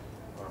 Why?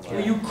 Or what?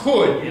 Well, you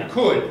Yeah.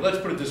 could, let's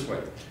put it this way.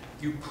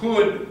 You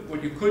could,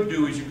 what you could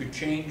do is you could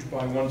change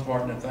by 1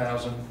 part in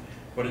 1,000,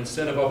 but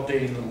instead of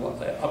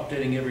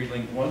updating every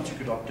link once, you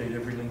could update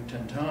every link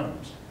 10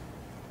 times.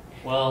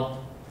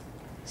 Well,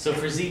 so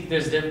for Zeke,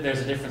 there's a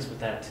difference with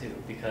that too,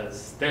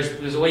 because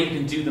there's a way you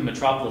can do the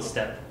Metropolis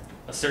step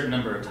a certain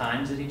number of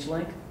times at each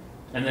link,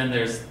 and then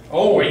there's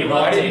Oh, where you no,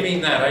 I didn't update-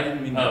 mean that, I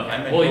didn't mean that. I Okay.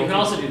 meant Well, you go can from-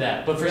 also do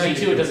that, but for Yeah, you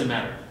Z2 do. it doesn't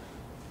matter.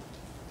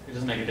 It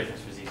doesn't make a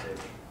difference for Z2.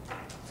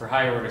 For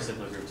higher order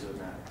Sigma groups it would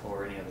matter,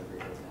 or any other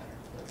group it would matter.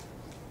 But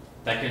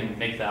that can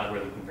make the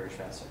algorithm converge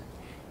faster.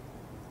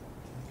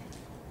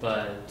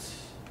 But,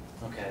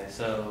 okay,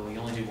 so you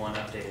only do 1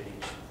 update at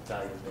each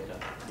value of beta.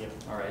 Yep.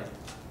 All right.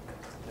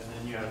 And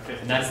then you have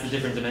 50. And that's the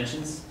different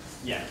dimensions?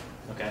 Yeah.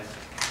 Okay.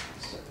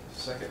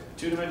 Second,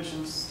 2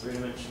 dimensions, 3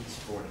 dimensions,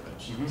 4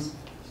 dimensions.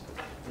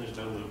 There's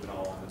no loop at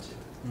all on the 2.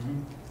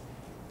 Mhm.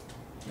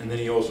 And then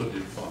he also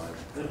did 5.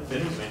 The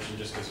 5th dimension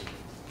just gives you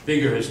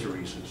Bigger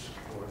hysteresis.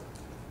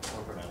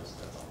 4 pronounced,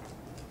 that's all.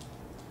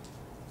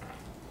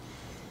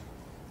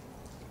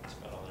 That's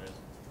about all there is.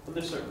 But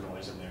there's certain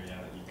noise in there,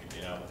 yeah, that you could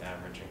get out with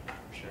averaging,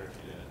 for sure, if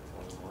you did it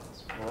more than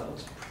once. Well, that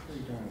looks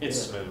pretty darn good. It's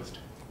smoothed.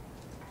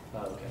 Oh,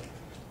 okay.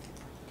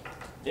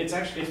 It's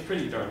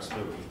pretty darn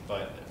smooth,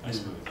 but I Mm.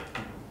 smoothed it.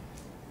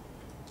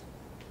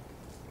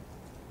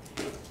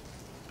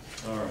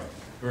 All right,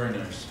 very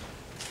nice.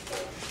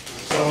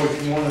 So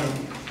if you want to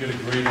get a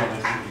grade on it,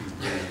 you can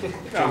grade it.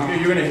 So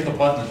you're going to hit the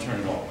button and turn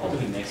it off. I'll do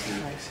it next week.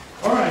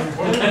 All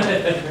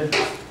right.